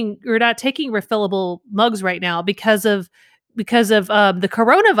taking refillable mugs right now because of the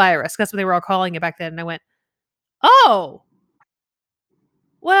coronavirus." That's what they were all calling it back then, and I went, "Oh,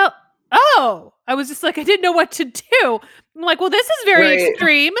 well, oh." I was just like, I didn't know what to do. I'm like, "Well, this is very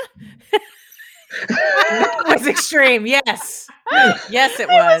extreme." That was extreme. Yes. Yes, it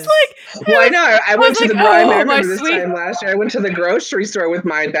was. Well, I know. I went to the I remember this sweet. time last year. I went to the grocery store with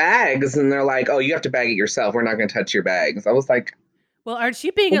my bags, and they're like, "Oh, you have to bag it yourself. We're not going to touch your bags." I was like, "Well, aren't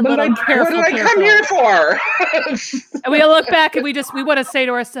you being a little careful? What did I come here for?" And we look back and we want to say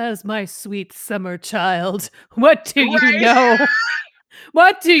to ourselves, "My sweet summer child, what do you know?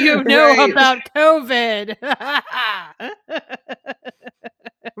 What do you know about COVID?"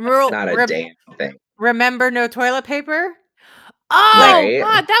 Not a damn thing. Remember no toilet paper? Oh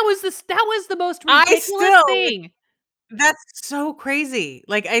God, that was the most ridiculous thing. That's so crazy.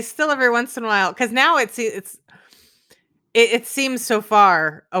 Like I still every once in a while, because now it seems so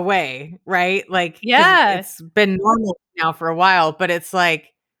far away, right? Like it's been normal now for a while, but it's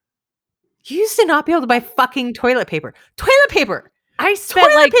like you used to not be able to buy fucking toilet paper. Toilet paper. I spent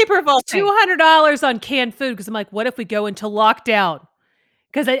toilet like paper of all $200 on canned food because I'm like, what if we go into lockdown?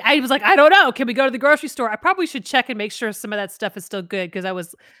 Because I was like, I don't know. Can we go to the grocery store? I probably should check and make sure some of that stuff is still good. Because I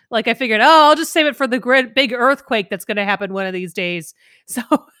was like, I figured, I'll just save it for the big earthquake that's going to happen one of these days. So I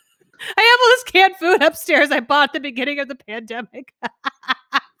have all this canned food upstairs I bought at the beginning of the pandemic.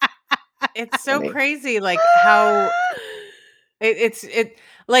 It's so crazy, like how it's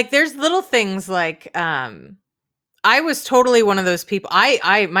like there's little things like I was totally one of those people.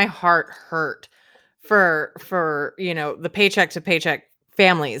 My heart hurt for the paycheck to paycheck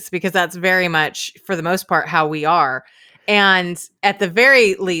families, because that's very much, for the most part, how we are. And at the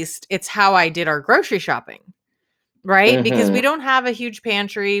very least, it's how I did our grocery shopping, right? Mm-hmm. Because we don't have a huge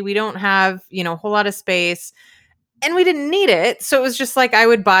pantry. We don't have, a whole lot of space, and we didn't need it. So it was just like, I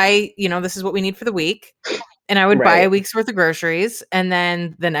would buy, this is what we need for the week. And I would buy a week's worth of groceries. And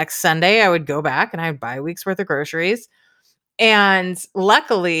then the next Sunday I would go back and I would buy a week's worth of groceries. And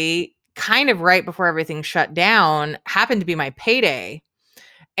luckily, kind of right before everything shut down, happened to be my payday.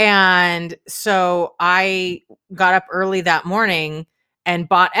 And so I got up early that morning and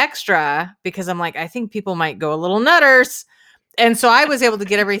bought extra because I'm like, I think people might go a little nutters. And so I was able to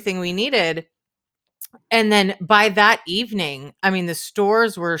get everything we needed. And then by that evening, I mean, the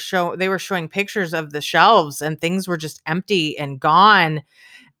stores were showing pictures of the shelves and things were just empty and gone.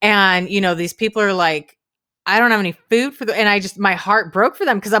 And, these people are like, I don't have any food for and my heart broke for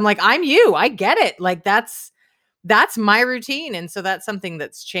them, because I'm like, I'm you. I get it. Like that's my routine. And so that's something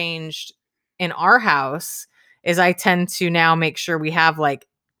that's changed in our house, is I tend to now make sure we have like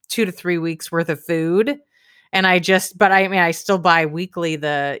 2 to 3 weeks worth of food. And I still buy weekly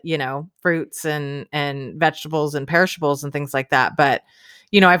the, fruits and vegetables and perishables and things like that. But,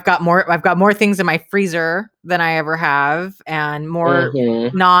 I've got more things in my freezer than I ever have, and more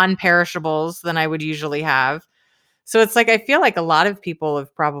non-perishables than I would usually have. So it's like, I feel like a lot of people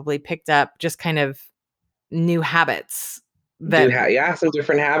have probably picked up just kind of new habits. Some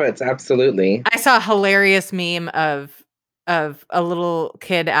different habits. Absolutely. I saw a hilarious meme of a little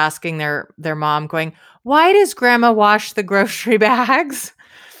kid asking their mom, going, "Why does grandma wash the grocery bags?"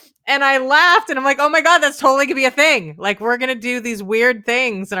 And I laughed, and I'm like, oh my God, that's totally gonna be a thing. Like, we're gonna do these weird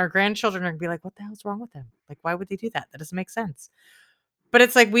things and our grandchildren are gonna be like, what the hell's wrong with them? Like, why would they do that? That doesn't make sense. But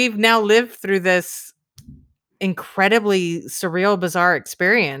it's like, we've now lived through this incredibly surreal, bizarre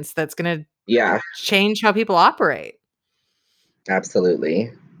experience that's gonna change how people operate.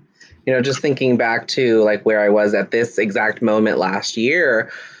 Absolutely. Just thinking back to like where I was at this exact moment last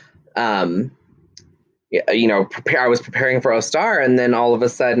year, I was preparing for Ostara, and then all of a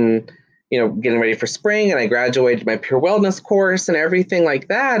sudden, getting ready for spring, and I graduated my Pure Wellness course and everything like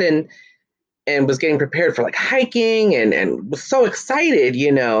that, and was getting prepared for like hiking, and was so excited,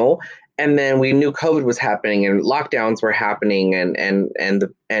 and then we knew COVID was happening and lockdowns were happening,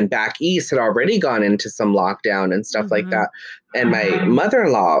 and back east had already gone into some lockdown and stuff like that. And my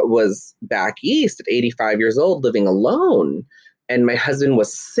mother-in-law was back east at 85 years old, living alone. And my husband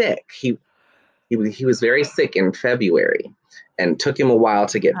was sick. He was very sick in February, and took him a while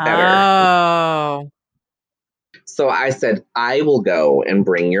to get better. Oh. So I said, I will go and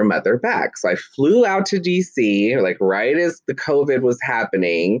bring your mother back. So I flew out to DC, like right as the COVID was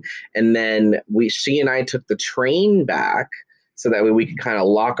happening. And then she and I took the train back so that way we could kind of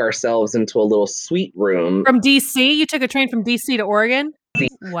lock ourselves into a little suite room. From DC? You took a train from DC to Oregon?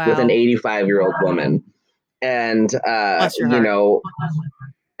 Wow. With an 85-year-old woman. And, and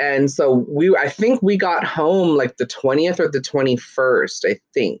so I think we got home like the 20th or the 21st, I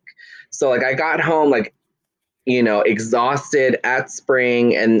think. So like I got home like, exhausted at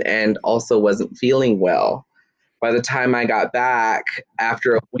spring and also wasn't feeling well. By the time I got back,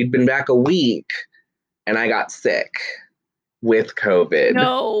 after we'd been back a week, and I got sick with COVID.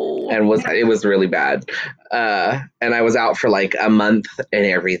 No. And it was really bad. And I was out for like a month and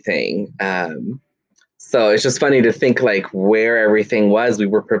everything. So it's just funny to think like where everything was. We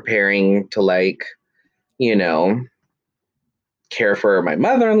were preparing to like, care for my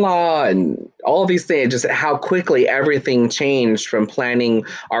mother-in-law and all these things, just how quickly everything changed from planning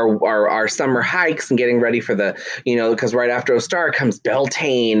our summer hikes and getting ready for the, because right after Ostara comes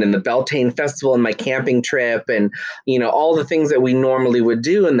Beltane and the Beltane Festival and my camping trip and, all the things that we normally would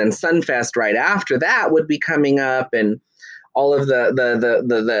do. And then Sunfest right after that would be coming up and all of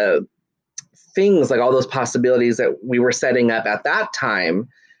the things, like all those possibilities that we were setting up at that time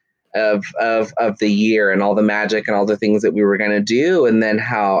of the year and all the magic and all the things that we were going to do, and then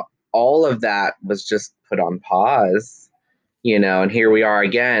how all of that was just put on pause, and here we are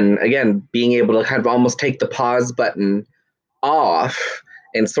again being able to kind of almost take the pause button off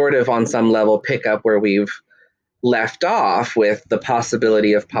and sort of on some level pick up where we've left off with the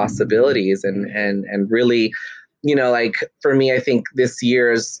possibility of possibilities and really, like for me, I think this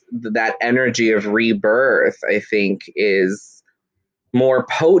year's that energy of rebirth, I think, is more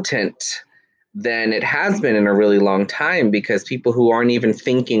potent than it has been in a really long time, because people who aren't even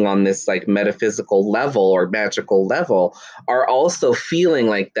thinking on this like metaphysical level or magical level are also feeling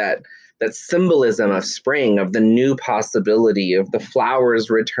like that symbolism of spring, of the new possibility, of the flowers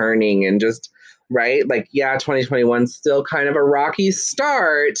returning, and just right, like 2021 is still kind of a rocky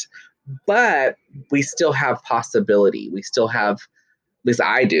start, but we still have possibility. We still have, at least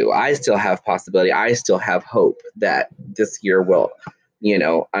I do, I still have possibility. I still have hope that this year will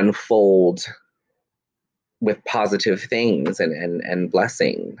unfold with positive things and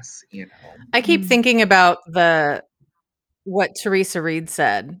blessings, I keep thinking about what Teresa Reed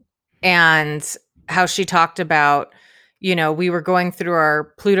said and how she talked about, we were going through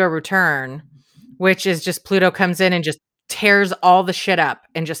our Pluto return, which is just Pluto comes in and just tears all the shit up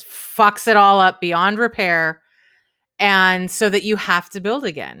and just fucks it all up beyond repair. And so that you have to build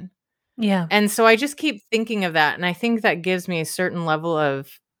again. Yeah. And so I just keep thinking of that. And I think that gives me a certain level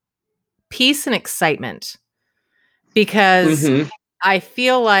of peace and excitement, because I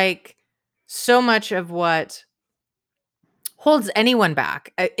feel like so much of what holds anyone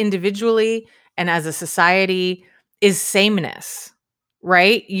back individually and as a society is sameness,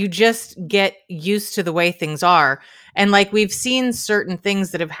 right? You just get used to the way things are. And like we've seen certain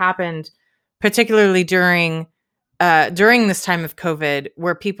things that have happened, particularly during this time of COVID,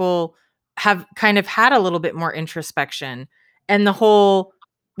 where people have kind of had a little bit more introspection, and the whole,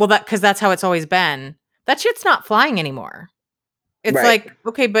 because that's how it's always been. That shit's not flying anymore. It's Right. like,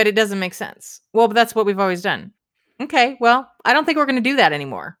 okay, but it doesn't make sense. Well, but that's what we've always done. Okay, well, I don't think we're going to do that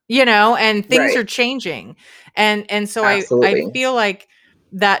anymore, and things Right. are changing. And so Absolutely. I feel like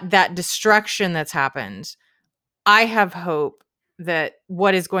that destruction that's happened, I have hope that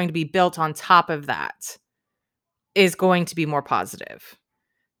what is going to be built on top of that is going to be more positive,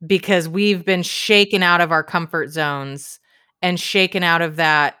 because we've been shaken out of our comfort zones and shaken out of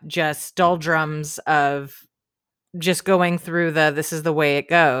that just doldrums of just going through this is the way it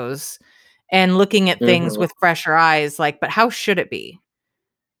goes, and looking at things with fresher eyes, like, but how should it be?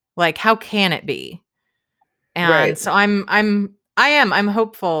 Like, how can it be? And Right. so I'm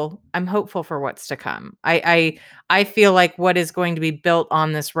hopeful. I'm hopeful for what's to come. I feel like what is going to be built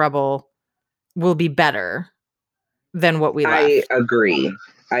on this rubble will be better than what we left.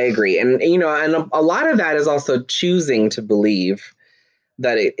 I agree. And, and a lot of that is also choosing to believe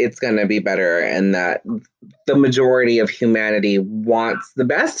that it's going to be better, and that the majority of humanity wants the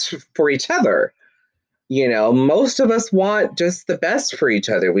best for each other. Most of us want just the best for each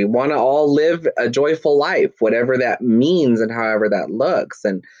other. We want to all live a joyful life, whatever that means and however that looks.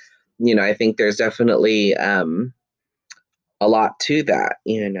 And, I think there's definitely a lot to that,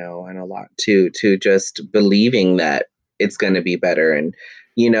 and a lot to just believing that it's going to be better. And,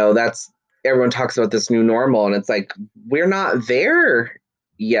 that's, everyone talks about this new normal, and it's like, we're not there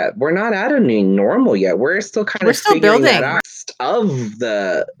yet. We're not at a new normal yet. We're still kind We're of still figuring that building. out of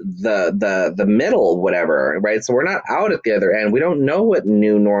the middle, whatever, right? So we're not out at the other end. We don't know what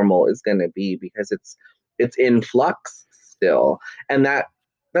new normal is going to be because it's in flux still, and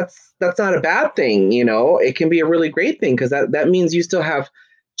that's not a bad thing. It can be a really great thing because that means you still have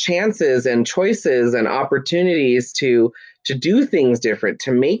chances and choices and opportunities to do things different,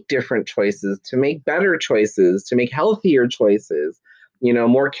 to make different choices, to make better choices, to make healthier choices,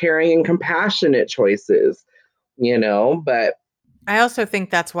 more caring and compassionate choices, but I also think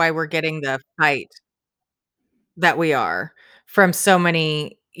that's why we're getting the fight that we are from so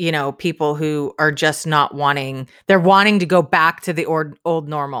many, people who are just not they're wanting to go back to the old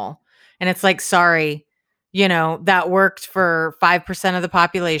normal. And it's like, sorry, that worked for 5% of the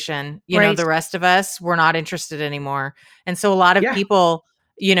population. Right. The rest of us, we're not interested anymore. And so a lot of yeah, people,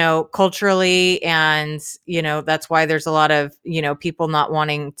 culturally, and, that's why there's a lot of, people not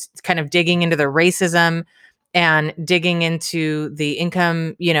wanting to kind of digging into their racism and digging into the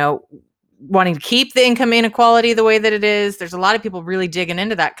income, wanting to keep the income inequality the way that it is. There's a lot of people really digging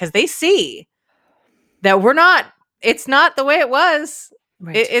into that because they see that it's not the way it was.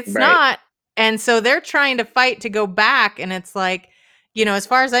 Right. It's right, not. And so they're trying to fight to go back. And it's like, as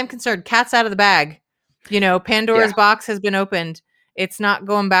far as I'm concerned, cat's out of the bag. yeah, Pandora's box has been opened. It's not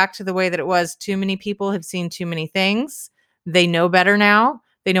going back to the way that it was. Too many people have seen too many things. They know better now.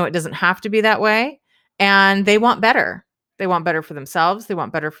 They know it doesn't have to be that way. And they want better. They want better for themselves. They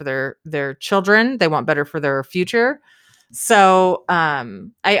want better for their children. They want better for their future. So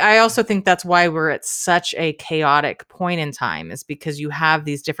I also think that's why we're at such a chaotic point in time, is because you have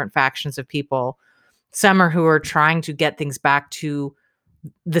these different factions of people. Some are who are trying to get things back to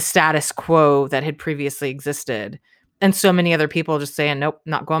the status quo that had previously existed. And so many other people just saying, nope,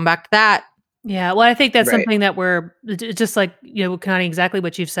 not going back to that. Yeah, well, I think that's right, something that we're just like, kind of exactly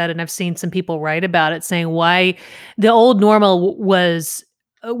what you've said. And I've seen some people write about it saying why the old normal was,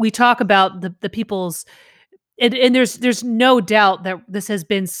 we talk about the people's, and there's no doubt that this has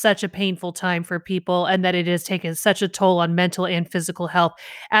been such a painful time for people and that it has taken such a toll on mental and physical health.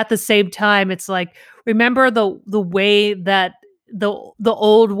 At the same time, it's like, remember the way that the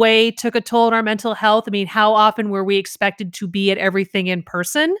old way took a toll on our mental health? I mean, how often were we expected to be at everything in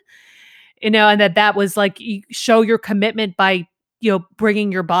person? And that was like, you show your commitment by,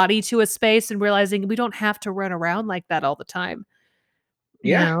 bringing your body to a space and realizing we don't have to run around like that all the time.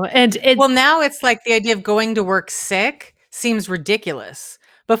 yeah, And it Well, now it's like the idea of going to work sick seems ridiculous.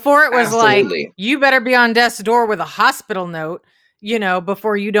 Before it was like, absolutely, you better be on death's door with a hospital note,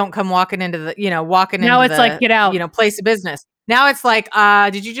 before you don't come walking into now it's like, get out. place of business. Now it's like,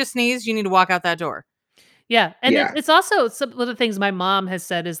 did you just sneeze? You need to walk out that door. Yeah, and yeah, it's also some of the things my mom has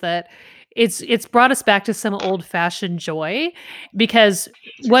said is that it's brought us back to some old-fashioned joy, because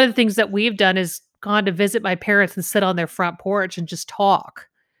one of the things that we've done is gone to visit my parents and sit on their front porch and just talk.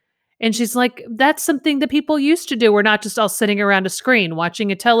 And she's like, "That's something that people used to do. We're not just all sitting around a screen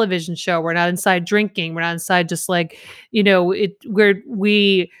watching a television show. We're not inside drinking. We're not inside just like,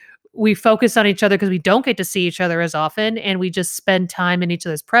 we focus on each other because we don't get to see each other as often, and we just spend time in each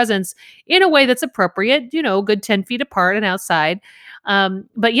other's presence in a way that's appropriate, good 10 feet apart and outside.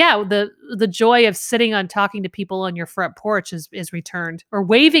 But yeah, the joy of sitting on talking to people on your front porch is returned, or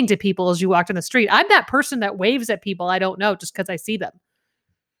waving to people as you walk down the street. I'm that person that waves at people I don't know just because I see them.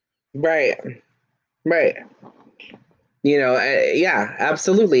 right, right. Yeah,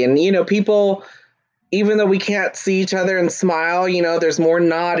 absolutely. And people, even though we can't see each other and smile, there's more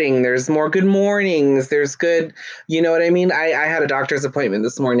nodding, there's more good mornings, there's good, you know what I mean? I had a doctor's appointment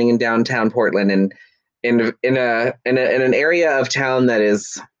this morning in downtown Portland, and in an area of town that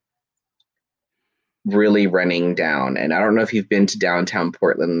is really running down. And I don't know if you've been to downtown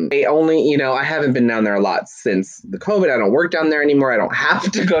Portland. I haven't been down there a lot since the COVID. I don't work down there anymore. I don't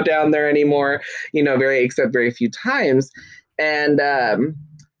have to go down there anymore, except very few times. And I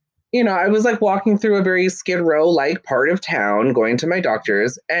was like walking through a very Skid Row like part of town, going to my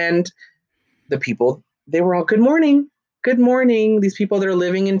doctor's, and the people, they were all, good morning, good morning. These people that are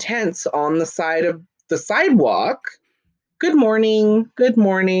living in tents on the side of the sidewalk. Good morning, good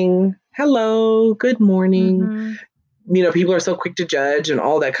morning, hello, good morning. Mhm. People are so quick to judge and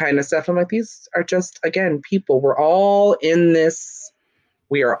all that kind of stuff. I'm like, these are just, again, people. We're all in this.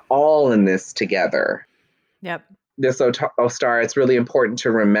 We are all in this together. Yep. This Ostara, it's really important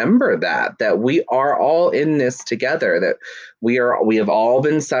to remember that we are all in this together, that we have all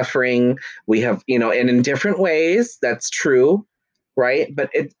been suffering. We have, and in different ways, that's true, right?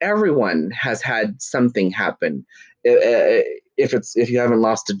 But everyone has had something happen. if you haven't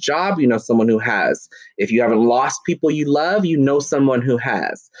lost a job, you know someone who has. If you haven't lost people you love, you know someone who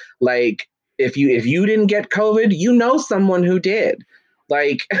has. Like if you didn't get COVID, you know someone who did.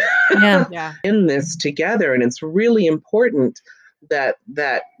 Like Yeah. in this together, and it's really important that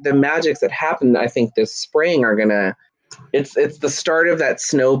the magics that happen, I think this spring are gonna, it's the start of that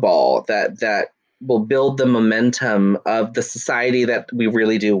snowball that will build the momentum of the society that we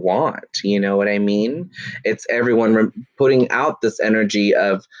really do want. You know what I mean? It's everyone putting out this energy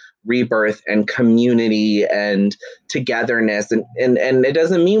of rebirth and community and togetherness, and it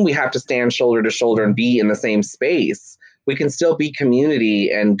doesn't mean we have to stand shoulder to shoulder and be in the same space. We can still be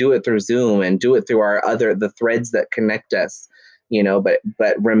community and do it through Zoom and do it through the threads that connect us, you know, but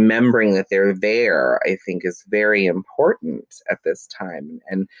remembering that they're there, I think, is very important at this time,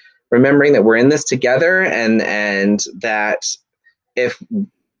 and remembering that we're in this together, and that if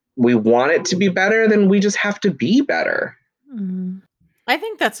we want it to be better, then we just have to be better. I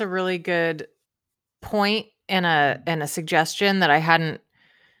think that's a really good point and a suggestion that I hadn't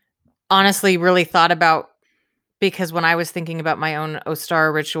honestly really thought about, because when I was thinking about my own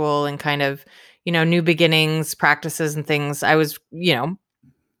Ostara ritual and kind of, new beginnings, practices and things, I was,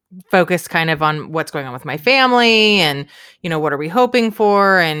 focused kind of on what's going on with my family and, what are we hoping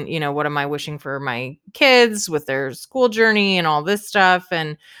for? And, what am I wishing for my kids with their school journey and all this stuff.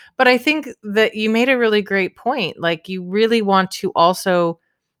 But I think that you made a really great point. Like, you really want to also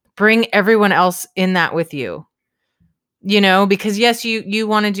bring everyone else in that with you, because yes, you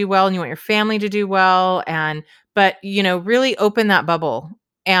want to do well and you want your family to do well. But, really open that bubble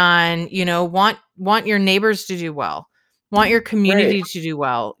and, want your neighbors to do well, want your community Right. to do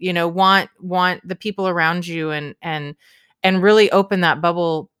well, want the people around you and really open that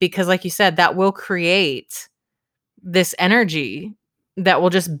bubble, because like you said, that will create this energy that will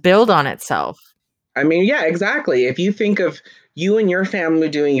just build on itself. I mean, yeah, exactly. If you think of you and your family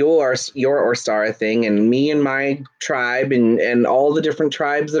doing your Ostara thing, and me and my tribe, and all the different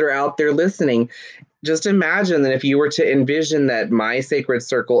tribes that are out there listening, just imagine that if you were to envision that my sacred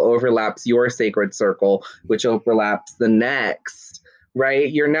circle overlaps your sacred circle, which overlaps the next,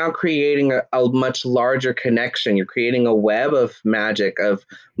 right? You're now creating a much larger connection. You're creating a web of magic, of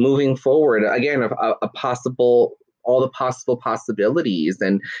moving forward, again, of a possible, all the possible possibilities.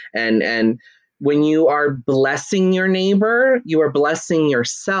 And when you are blessing your neighbor, you are blessing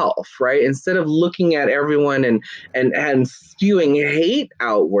yourself, right? Instead of looking at everyone and spewing hate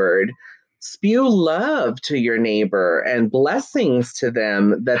outward, spew love to your neighbor and blessings to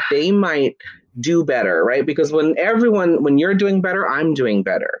them that they might do better, right? Because when you're doing better, I'm doing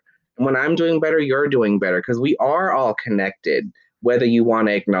better. And when I'm doing better, you're doing better, because we are all connected, whether you want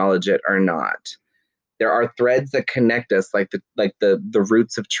to acknowledge it or not. There are threads that connect us, like the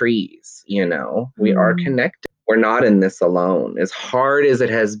roots of trees, we are connected. We're not in this alone. As hard as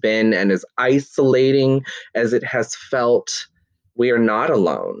it has been and as isolating as it has felt, we are not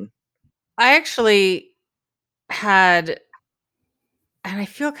alone. I actually had, and I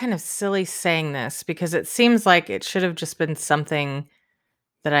feel kind of silly saying this because it seems like it should have just been something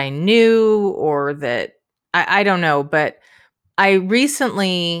that I knew, or that I don't know, but I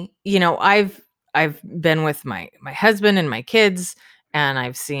recently, I've been with my husband and my kids, and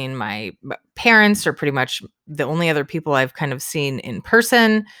I've seen my parents are pretty much the only other people I've kind of seen in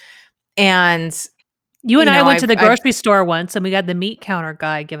person. And You and I went to the I've grocery store once, and we had the meat counter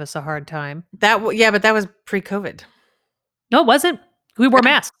guy give us a hard time. yeah, but that was pre-COVID. No, it wasn't. We wore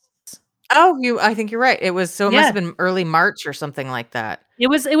masks. Oh, I think you're right. It was, so it must Yeah. have been early March or something like that. It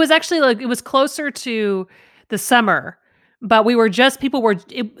was actually, like, it was closer to the summer, but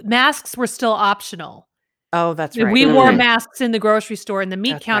masks were still optional. Oh, that's right. We wore Okay. masks in the grocery store, and the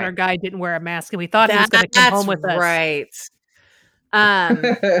meat That's counter right. guy didn't wear a mask, and we thought he was gonna come That's home with us. right.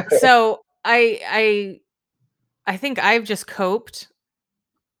 So I think I've just coped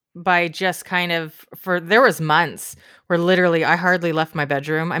by just kind of, there was months where literally I hardly left my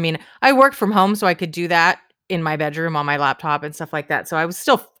bedroom. I mean, I worked from home, so I could do that in my bedroom on my laptop and stuff like that. So I was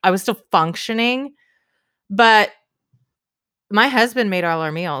still functioning, but my husband made all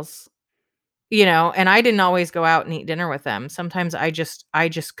our meals, and I didn't always go out and eat dinner with them. Sometimes I just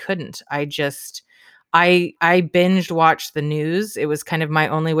couldn't. I binged watched the news. It was kind of my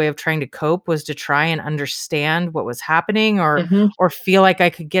only way of trying to cope, was to try and understand what was happening, or feel like I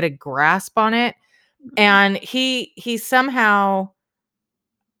could get a grasp on it. And he somehow,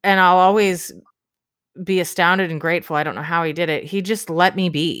 and I'll always be astounded and grateful, I don't know how he did it, he just let me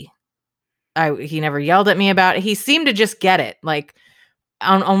be. He never yelled at me about it. He seemed to just get it. Like,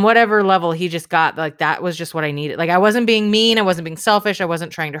 on whatever level, he just got, like, that was just what I needed. Like, I wasn't being mean, I wasn't being selfish, I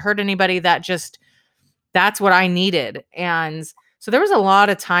wasn't trying to hurt anybody. That just, that's what I needed. And so there was a lot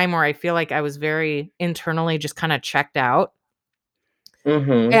of time where I feel like I was very internally just kind of checked out.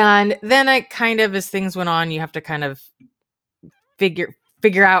 Mm-hmm. And then I kind of, as things went on, you have to kind of figure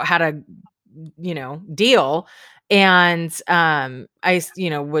out how to, deal. And I,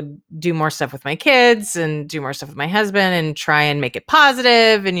 would do more stuff with my kids and do more stuff with my husband and try and make it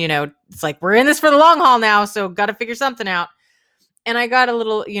positive. And, it's like, we're in this for the long haul now. So got to figure something out. And I got a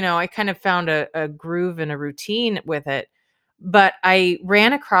little, I kind of found a groove and a routine with it. But I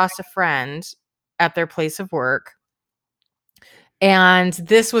ran across a friend at their place of work. And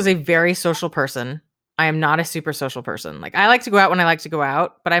this was a very social person. I am not a super social person. Like, I like to go out when I like to go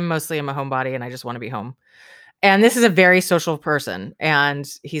out, but I'm a homebody and I just want to be home. And this is a very social person, and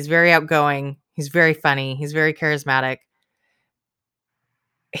he's very outgoing. He's very funny. He's very charismatic.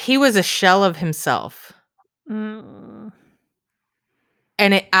 He was a shell of himself. Mm.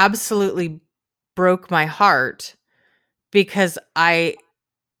 And it absolutely broke my heart because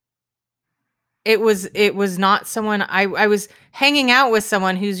it was not someone I was hanging out with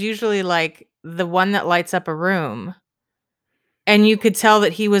someone who's usually like the one that lights up a room. And you could tell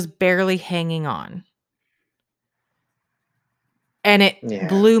that he was barely hanging on. And it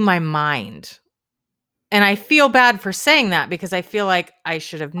blew my mind. And I feel bad for saying that because I feel like I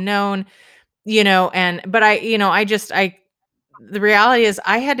should have known, but the reality is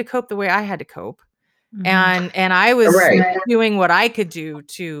I had to cope the way I had to cope. Mhm. And I was Right. doing what I could do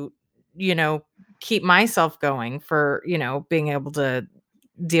to, keep myself going for, being able to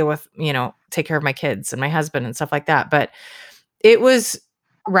deal with, take care of my kids and my husband and stuff like that. But it was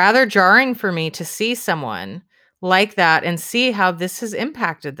rather jarring for me to see someone like that and see how this has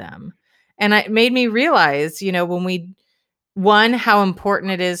impacted them. And it made me realize, how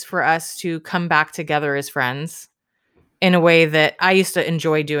important it is for us to come back together as friends in a way that I used to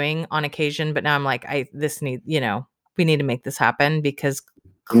enjoy doing on occasion. But now I'm like, we need to make this happen because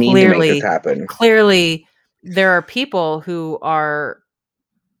Need to make this clearly, happen. clearly there are people who are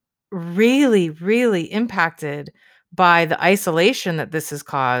really, really impacted by the isolation that this has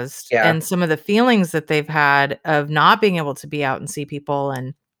caused Yeah. and some of the feelings that they've had of not being able to be out and see people.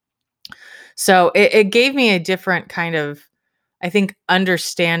 And so it gave me a different kind of, I think,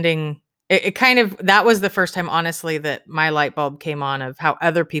 understanding. It kind of, that was the first time, honestly, that my light bulb came on of how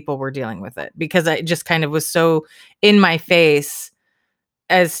other people were dealing with it, because I just kind of was so in my face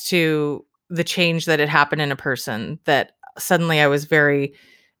as to the change that had happened in a person that suddenly I was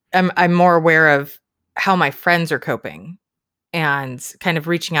I'm more aware of how my friends are coping and kind of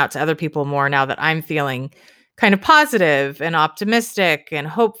reaching out to other people more now that I'm feeling kind of positive and optimistic and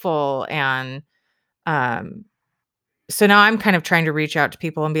hopeful. And um, so now I'm kind of trying to reach out to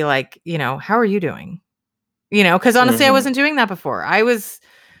people and be like, how are you doing? Because honestly, I Mhm. wasn't doing that before. I was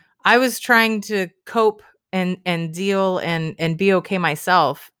trying to cope and deal and be okay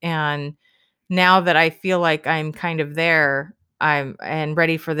myself. And now that I feel like I'm kind of there, and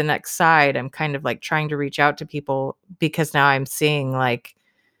ready for the next side, I'm kind of like trying to reach out to people because now I'm seeing like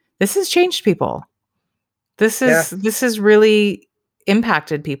this has changed people. Yeah. This has really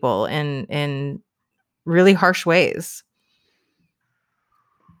impacted people in really harsh ways.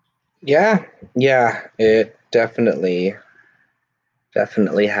 Yeah. Yeah. It definitely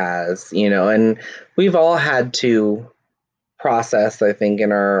has, and we've all had to process, I think,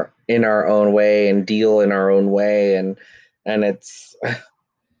 in our own way and deal in our own way. And it's,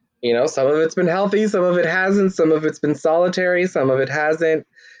 some of it's been healthy, some of it hasn't, some of it's been solitary, some of it hasn't,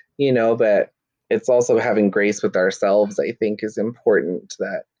 but it's also having grace with ourselves, I think, is important,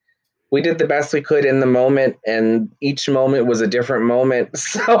 that we did the best we could in the moment, and each moment was a different moment.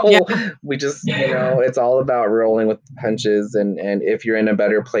 So we just, it's all about rolling with the punches. And if you're in a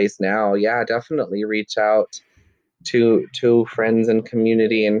better place now, yeah, definitely reach out to friends and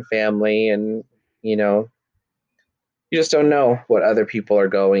community and family. And, you just don't know what other people are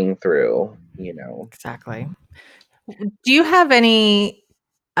going through. Exactly. Do you have any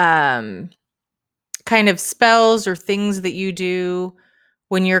um kind of spells or things that you do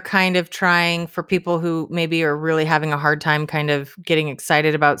when you're kind of trying, for people who maybe are really having a hard time kind of getting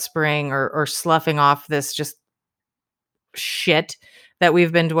excited about spring, or sloughing off this just shit that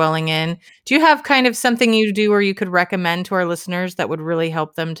we've been dwelling in? Do you have kind of something you do or you could recommend to our listeners that would really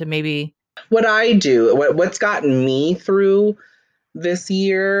help them to maybe? What I do, what's gotten me through this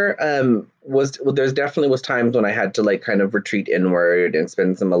year, there's definitely was times when I had to like kind of retreat inward and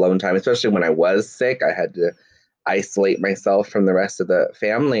spend some alone time, especially when I was sick. I had to isolate myself from the rest of the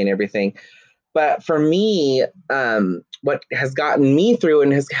family and everything. But for me, what has gotten me through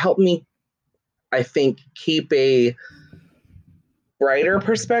and has helped me, I think, keep a brighter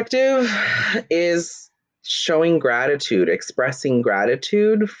perspective is showing gratitude, expressing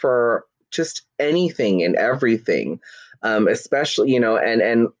gratitude for just anything and everything. Especially,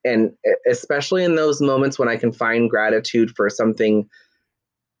 and especially in those moments when I can find gratitude for something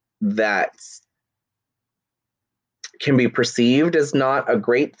that can be perceived as not a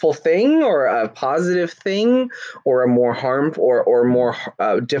grateful thing or a positive thing or a more harmful or more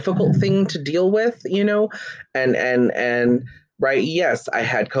difficult thing to deal with, and right, yes, I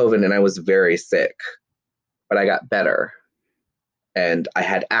had COVID and I was very sick, but I got better and I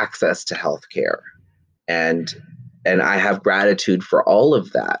had access to healthcare, and I have gratitude for all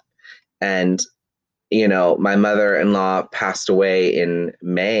of that. And my mother-in-law passed away in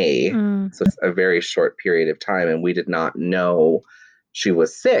May, so it's a very short period of time, and we did not know she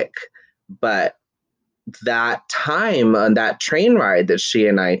was sick. But that time on that train ride that she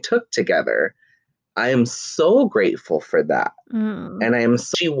and I took together, I am so grateful for that. And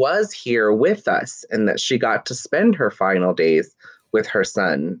she was here with us, and that she got to spend her final days with her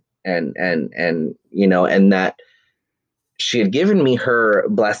son, and that she had given me her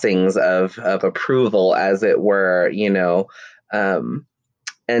blessings of approval, as it were,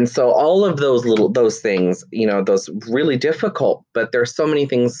 and so all of those things, those really difficult, but there's so many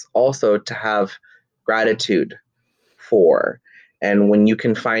things also to have gratitude for. And when you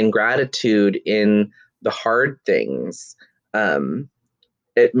can find gratitude in the hard things,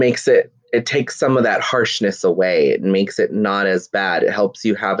 it takes some of that harshness away. It makes it not as bad. It helps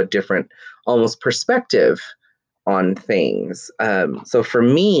you have a different almost perspective on things. So for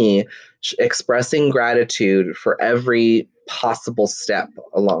me, expressing gratitude for every possible step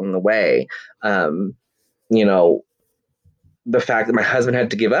along the way, the fact that my husband had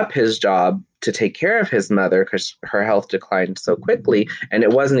to give up his job to take care of his mother because her health declined so quickly, and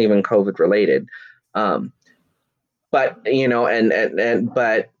it wasn't even COVID related. But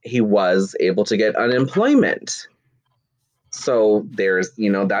but he was able to get unemployment. So there's,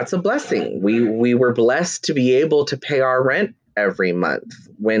 that's a blessing. We were blessed to be able to pay our rent every month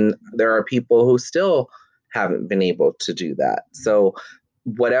when there are people who still haven't been able to do that. So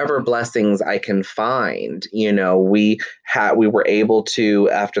whatever blessings I can find, we were able to,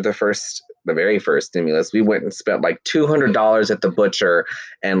 after the very first stimulus, we went and spent like $200 at the butcher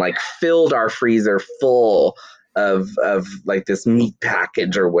and like filled our freezer full of like this meat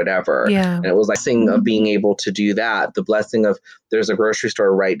package or whatever. Yeah. And it was like blessing of being able to do that, the blessing of there's a grocery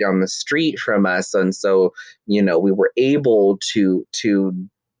store right down the street from us, and so we were able to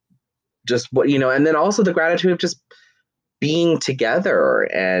just and then also the gratitude of just being together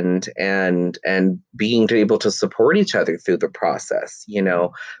and being able to support each other through the process.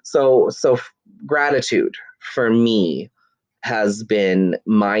 So gratitude for me has been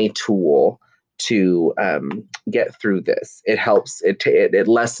my tool to get through this. It helps, it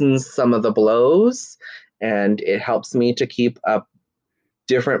lessens some of the blows, and it helps me to keep a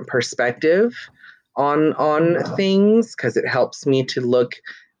different perspective on things, because it helps me to look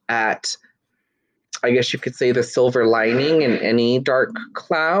at, I guess you could say, the silver lining in any dark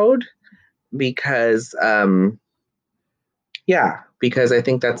cloud, because because I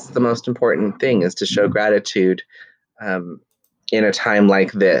think that's the most important thing, is to show gratitude in a time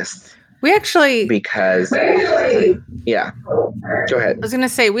like this. We actually, because, yeah, go ahead. I was going to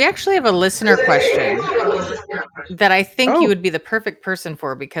say, we actually have a listener question that I think you would be the perfect person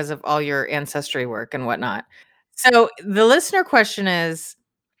for because of all your ancestry work and whatnot. So the listener question is,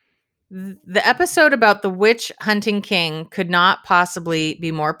 the episode about the witch hunting king could not possibly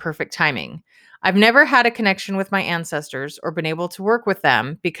be more perfect timing. I've never had a connection with my ancestors or been able to work with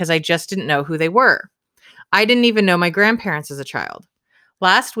them because I just didn't know who they were. I didn't even know my grandparents as a child.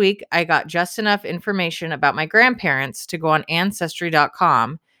 Last week, I got just enough information about my grandparents to go on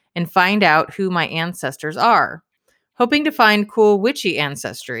Ancestry.com and find out who my ancestors are, hoping to find cool witchy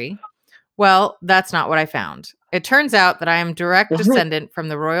ancestry. Well, that's not what I found. It turns out that I am direct descendant from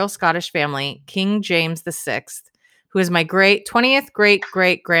the Royal Scottish family, King James VI, who is my 20th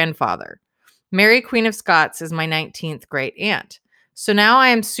great-great-grandfather. Mary, Queen of Scots, is my 19th great-aunt. So now I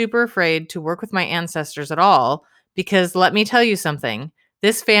am super afraid to work with my ancestors at all, because let me tell you something.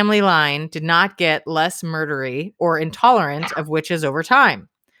 This family line did not get less murdery or intolerant of witches over time.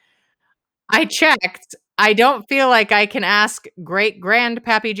 I checked. I don't feel like I can ask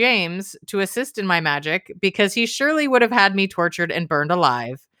great-grandpappy James to assist in my magic, because he surely would have had me tortured and burned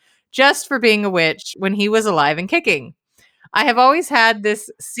alive just for being a witch when he was alive and kicking. I have always had this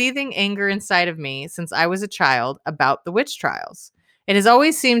seething anger inside of me since I was a child about the witch trials. It has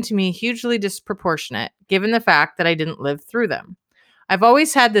always seemed to me hugely disproportionate, given the fact that I didn't live through them. I've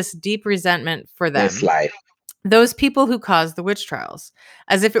always had this deep resentment for them. This life. those people who caused the witch trials,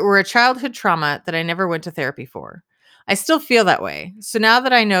 as if it were a childhood trauma that I never went to therapy for. I still feel that way. So now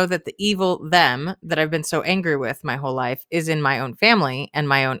that I know that the evil them that I've been so angry with my whole life is in my own family and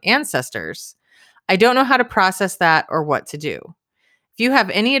my own ancestors, I don't know how to process that or what to do. If you have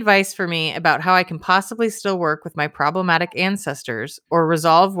any advice for me about how I can possibly still work with my problematic ancestors or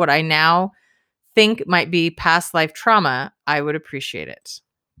resolve what I now think might be past life trauma, I would appreciate it.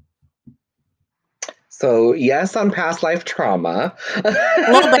 So yes, on past life trauma.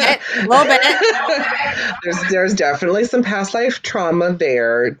 A little bit. There's definitely some past life trauma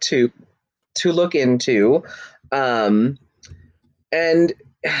there to look into. And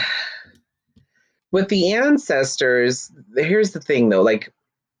with the ancestors, here's the thing though, like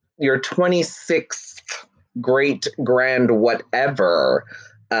your 26th great grand whatever,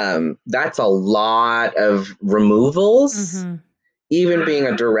 that's a lot of removals. Mm-hmm. Even being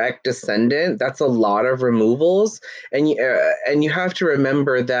a direct descendant, that's a lot of removals. And you have to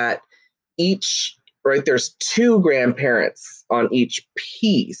remember that there's 2 grandparents on each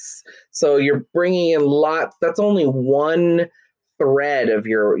piece. So you're bringing in lots, that's only one thread of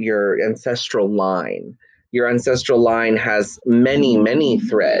your ancestral line. Your ancestral line has many, many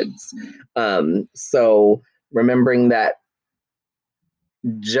threads. So remembering that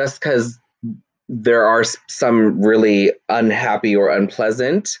just because there are some really unhappy or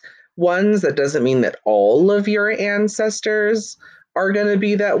unpleasant ones, that doesn't mean that all of your ancestors are going to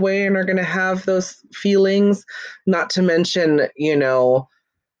be that way and are going to have those feelings. Not to mention,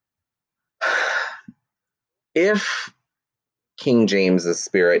 if King James's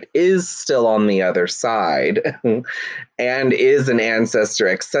spirit is still on the other side and is an ancestor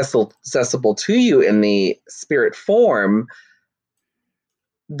accessible to you in the spirit form,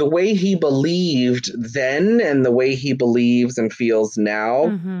 the way he believed then and the way he believes and feels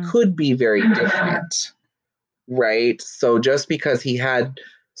now could be very different, right? So just because he had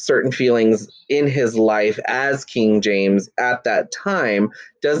certain feelings in his life as King James at that time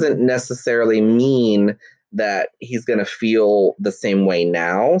doesn't necessarily mean that he's going to feel the same way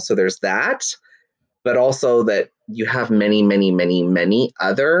now. So there's that, but also that you have many, many, many, many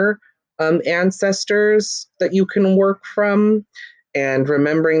other ancestors that you can work from. And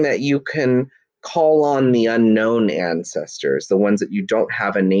remembering that you can call on the unknown ancestors, the ones that you don't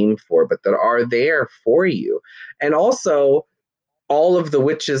have a name for, but that are there for you. And also, all of the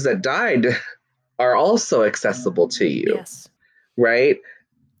witches that died are also accessible to you. Yes. Right?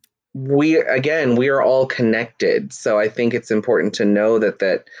 We are all connected. So I think it's important to know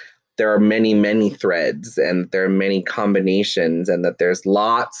that there are many, many threads and there are many combinations and that there's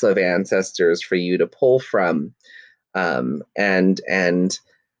lots of ancestors for you to pull from. And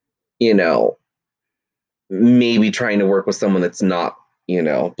maybe trying to work with someone that's not,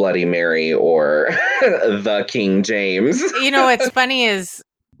 Bloody Mary or the King James. What's funny is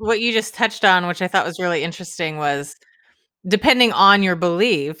what you just touched on, which I thought was really interesting, was depending on your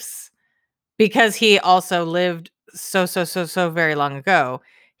beliefs, because he also lived so very long ago,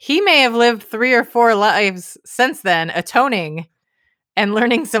 he may have lived 3 or 4 lives since then, atoning and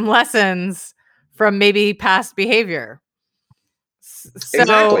learning some lessons from maybe past behavior. So,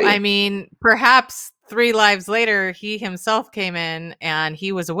 Exactly. I mean, perhaps 3 lives later, he himself came in and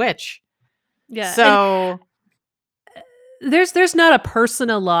he was a witch. Yeah. So there's not a person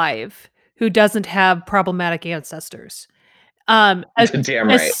alive who doesn't have problematic ancestors. Damn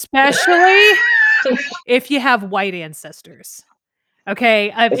right. Especially if you have white ancestors.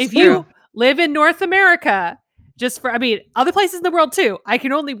 Okay. If you live in North America, other places in the world too. I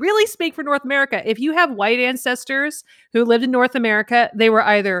can only really speak for North America. If you have white ancestors who lived in North America, they were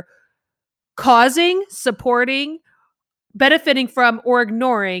either causing, supporting, benefiting from, or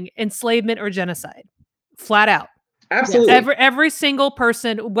ignoring enslavement or genocide. Flat out. Absolutely. Yes. Every single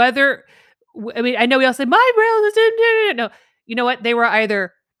person, I know we all say, my relatives, no. You know what? They were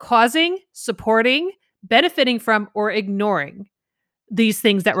either causing, supporting, benefiting from, or ignoring these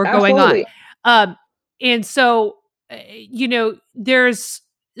things that were going on. And so, there's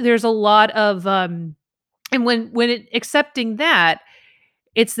a lot of, and when accepting that,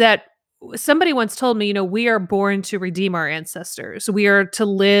 it's that somebody once told me, we are born to redeem our ancestors. We are to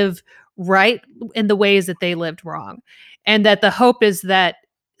live right in the ways that they lived wrong. And that the hope is that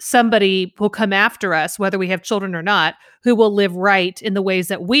somebody will come after us, whether we have children or not, who will live right in the ways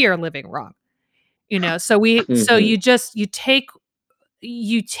that we are living wrong. So you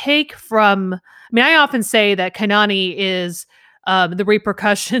take from, I often say that Kanani is the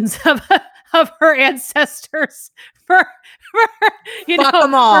repercussions of her ancestors for fuck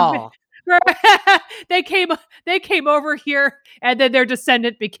them all. they came over here, and then their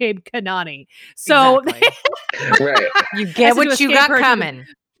descendant became Kanani. So Exactly. Right. You get what you got coming.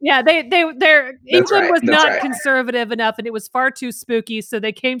 yeah, they're England right, was that's not right. conservative enough, and it was far too spooky. So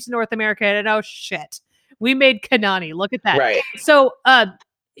they came to North America, and oh shit, we made Kanani. Look at that. Right. So,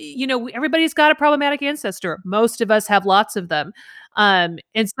 everybody's got a problematic ancestor. Most of us have lots of them. And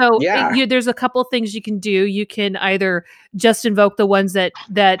so Yeah. there's a couple things you can do. You can either just invoke the ones that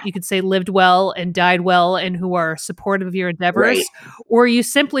you could say lived well and died well and who are supportive of your endeavors, Right. or you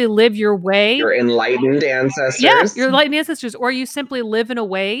simply live your way. Your enlightened ancestors. Yeah, your enlightened ancestors, or you simply live in a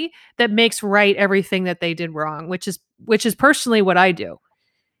way that makes right everything that they did wrong, which is personally what I do.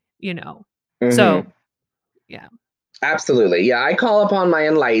 So yeah. Absolutely. Yeah, I call upon my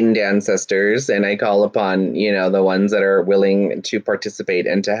enlightened ancestors, and I call upon, the ones that are willing to participate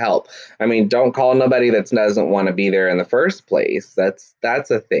and to help. I mean, don't call nobody that doesn't want to be there in the first place. That's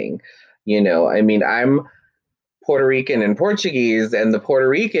a thing. I mean, I'm Puerto Rican and Portuguese, and the Puerto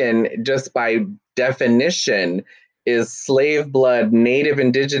Rican, just by definition, is slave blood, native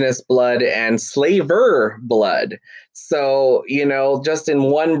indigenous blood, and slaver blood. So, just in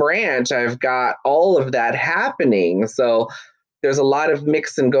one branch, I've got all of that happening. So there's a lot of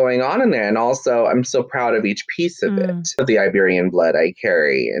mixing going on in there. And also, I'm so proud of each piece of it, of the Iberian blood I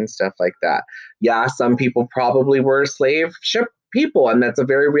carry and stuff like that. Yeah, some people probably were slave ship people, and that's a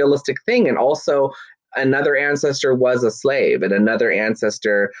very realistic thing. And also, another ancestor was a slave, and another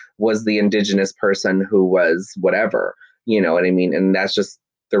ancestor was the indigenous person who was whatever, you know what I mean? And that's just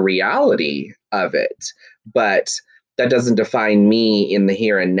the reality of it. But that doesn't define me in the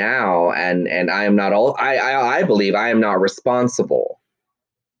here and now, and I am not all I believe I am not responsible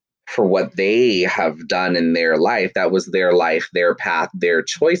for what they have done in their life. That was their life, their path, their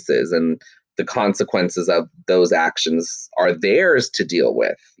choices, and the consequences of those actions are theirs to deal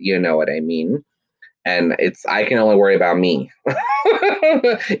with. You know what I mean? And I can only worry about me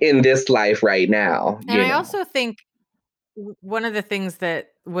in this life right now. And I also think one of the things that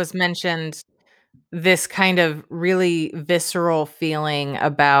was mentioned, this kind of really visceral feeling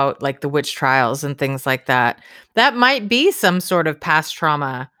about like the witch trials and things like that, that might be some sort of past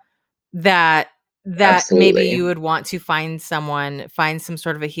trauma that maybe you would want to find some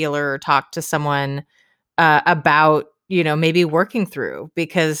sort of a healer or talk to someone about, maybe working through,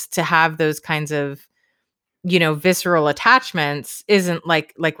 because to have those kinds of visceral attachments isn't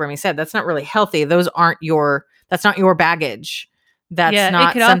like Remy said, that's not really healthy. That's not your baggage. That's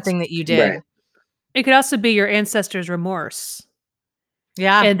not something that you did. Right. It could also be your ancestors' remorse.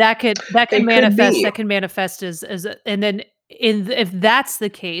 Yeah. And that can manifest. That can manifest as and then if that's the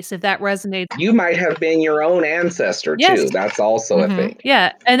case, if that resonates, you might have been your own ancestor too. That's also a thing.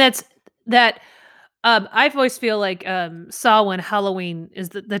 Yeah, and that's that. I've always feel like Samhain, Halloween is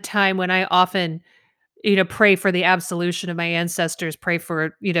the time when I often pray for the absolution of my ancestors, pray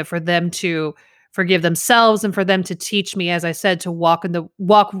for, for them to forgive themselves and for them to teach me, as I said, to walk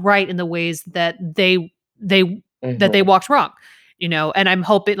right in the ways that they walked wrong, and I'm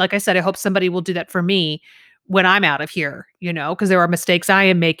hoping, like I said, I hope somebody will do that for me when I'm out of here, because there are mistakes I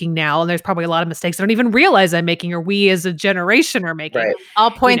am making now. And there's probably a lot of mistakes I don't even realize I'm making, or we as a generation are making. Right.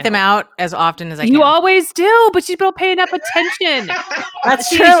 I'll point them out as often as I can. You always do, but you don't pay enough attention. That's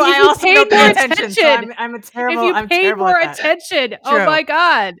true. I also don't pay attention. So I'm a terrible. If you paid more attention, oh my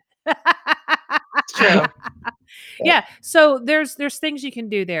God. It's true. Yeah. So there's things you can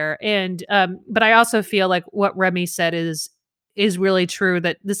do there. And but I also feel like what Remy said is really true,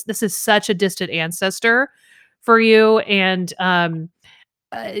 that this is such a distant ancestor for you, and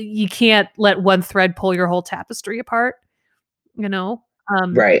you can't let one thread pull your whole tapestry apart,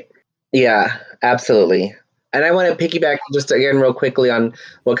 Right. Yeah, absolutely. And I want to piggyback just again real quickly on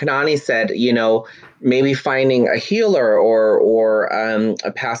what Kanani said, maybe finding a healer or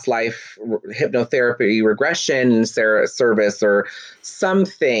a past life hypnotherapy regression service or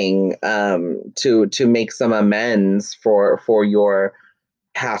something to make some amends for your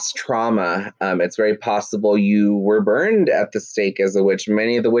past trauma. It's very possible you were burned at the stake as a witch.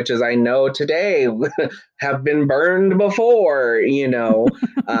 Many of the witches I know today have been burned before, and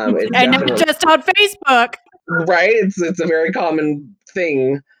not just on Facebook. Right? It's a very common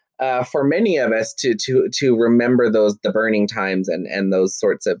thing for many of us to remember the burning times and those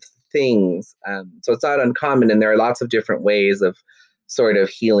sorts of things. So it's not uncommon, and there are lots of different ways of sort of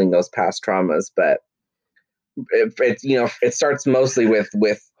healing those past traumas. But it starts mostly with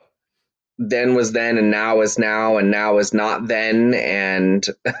then was then and now is now and now is not then, and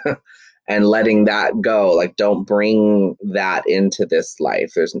and letting that go. Like, don't bring that into this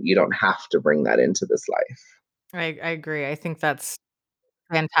life. You don't have to bring that into this life. I agree. I think that's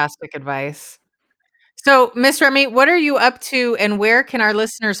fantastic advice. So, Miss Remy, what are you up to and where can our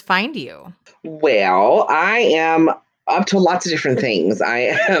listeners find you? Well, I am up to lots of different things. I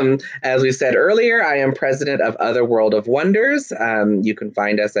am, as we said earlier, I am president of Other World of Wonders. You can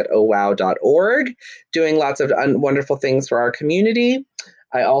find us at owow.org, doing lots of wonderful things for our community.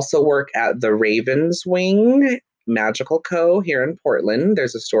 I also work at the Ravens Wing Magical Co. here in Portland.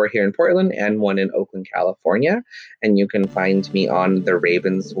 There's a store here in Portland and one in Oakland, California. And you can find me on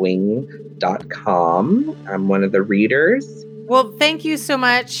theravenswing.com. I'm one of the readers. Well, thank you so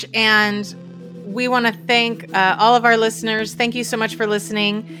much. And we want to thank all of our listeners. Thank you so much for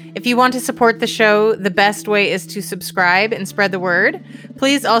listening. If you want to support the show, the best way is to subscribe and spread the word.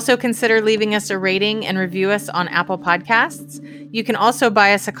 Please also consider leaving us a rating and review us on Apple Podcasts. You can also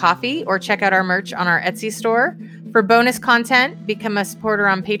buy us a coffee or check out our merch on our Etsy store. For bonus content, become a supporter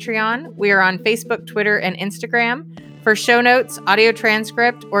on Patreon. We are on Facebook, Twitter, and Instagram. For show notes, audio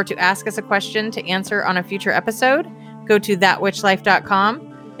transcript, or to ask us a question to answer on a future episode, go to thatwitchlife.com.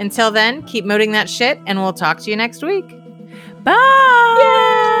 Until then, keep moding that shit, and we'll talk to you next week. Bye!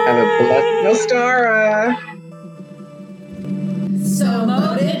 Yay! Have a blessed Ostara! So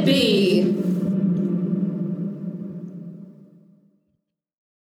mote it be.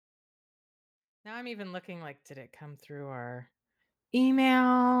 Now I'm even looking like, did it come through our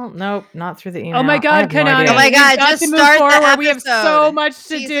email? Nope, not through the email. Oh my God, Kanani. Oh my God, We've got just to move start the forward. We have so episode. much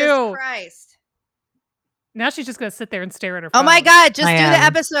to Jesus do. Christ. Now she's just going to sit there and stare at her phone. Oh my God, just I do the am.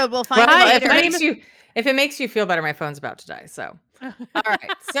 episode. We'll find Well, it if later. if it makes you feel better, my phone's about to die. So, all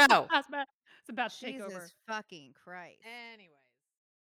right. So, It's about to take over. Jesus fucking Christ. anyway.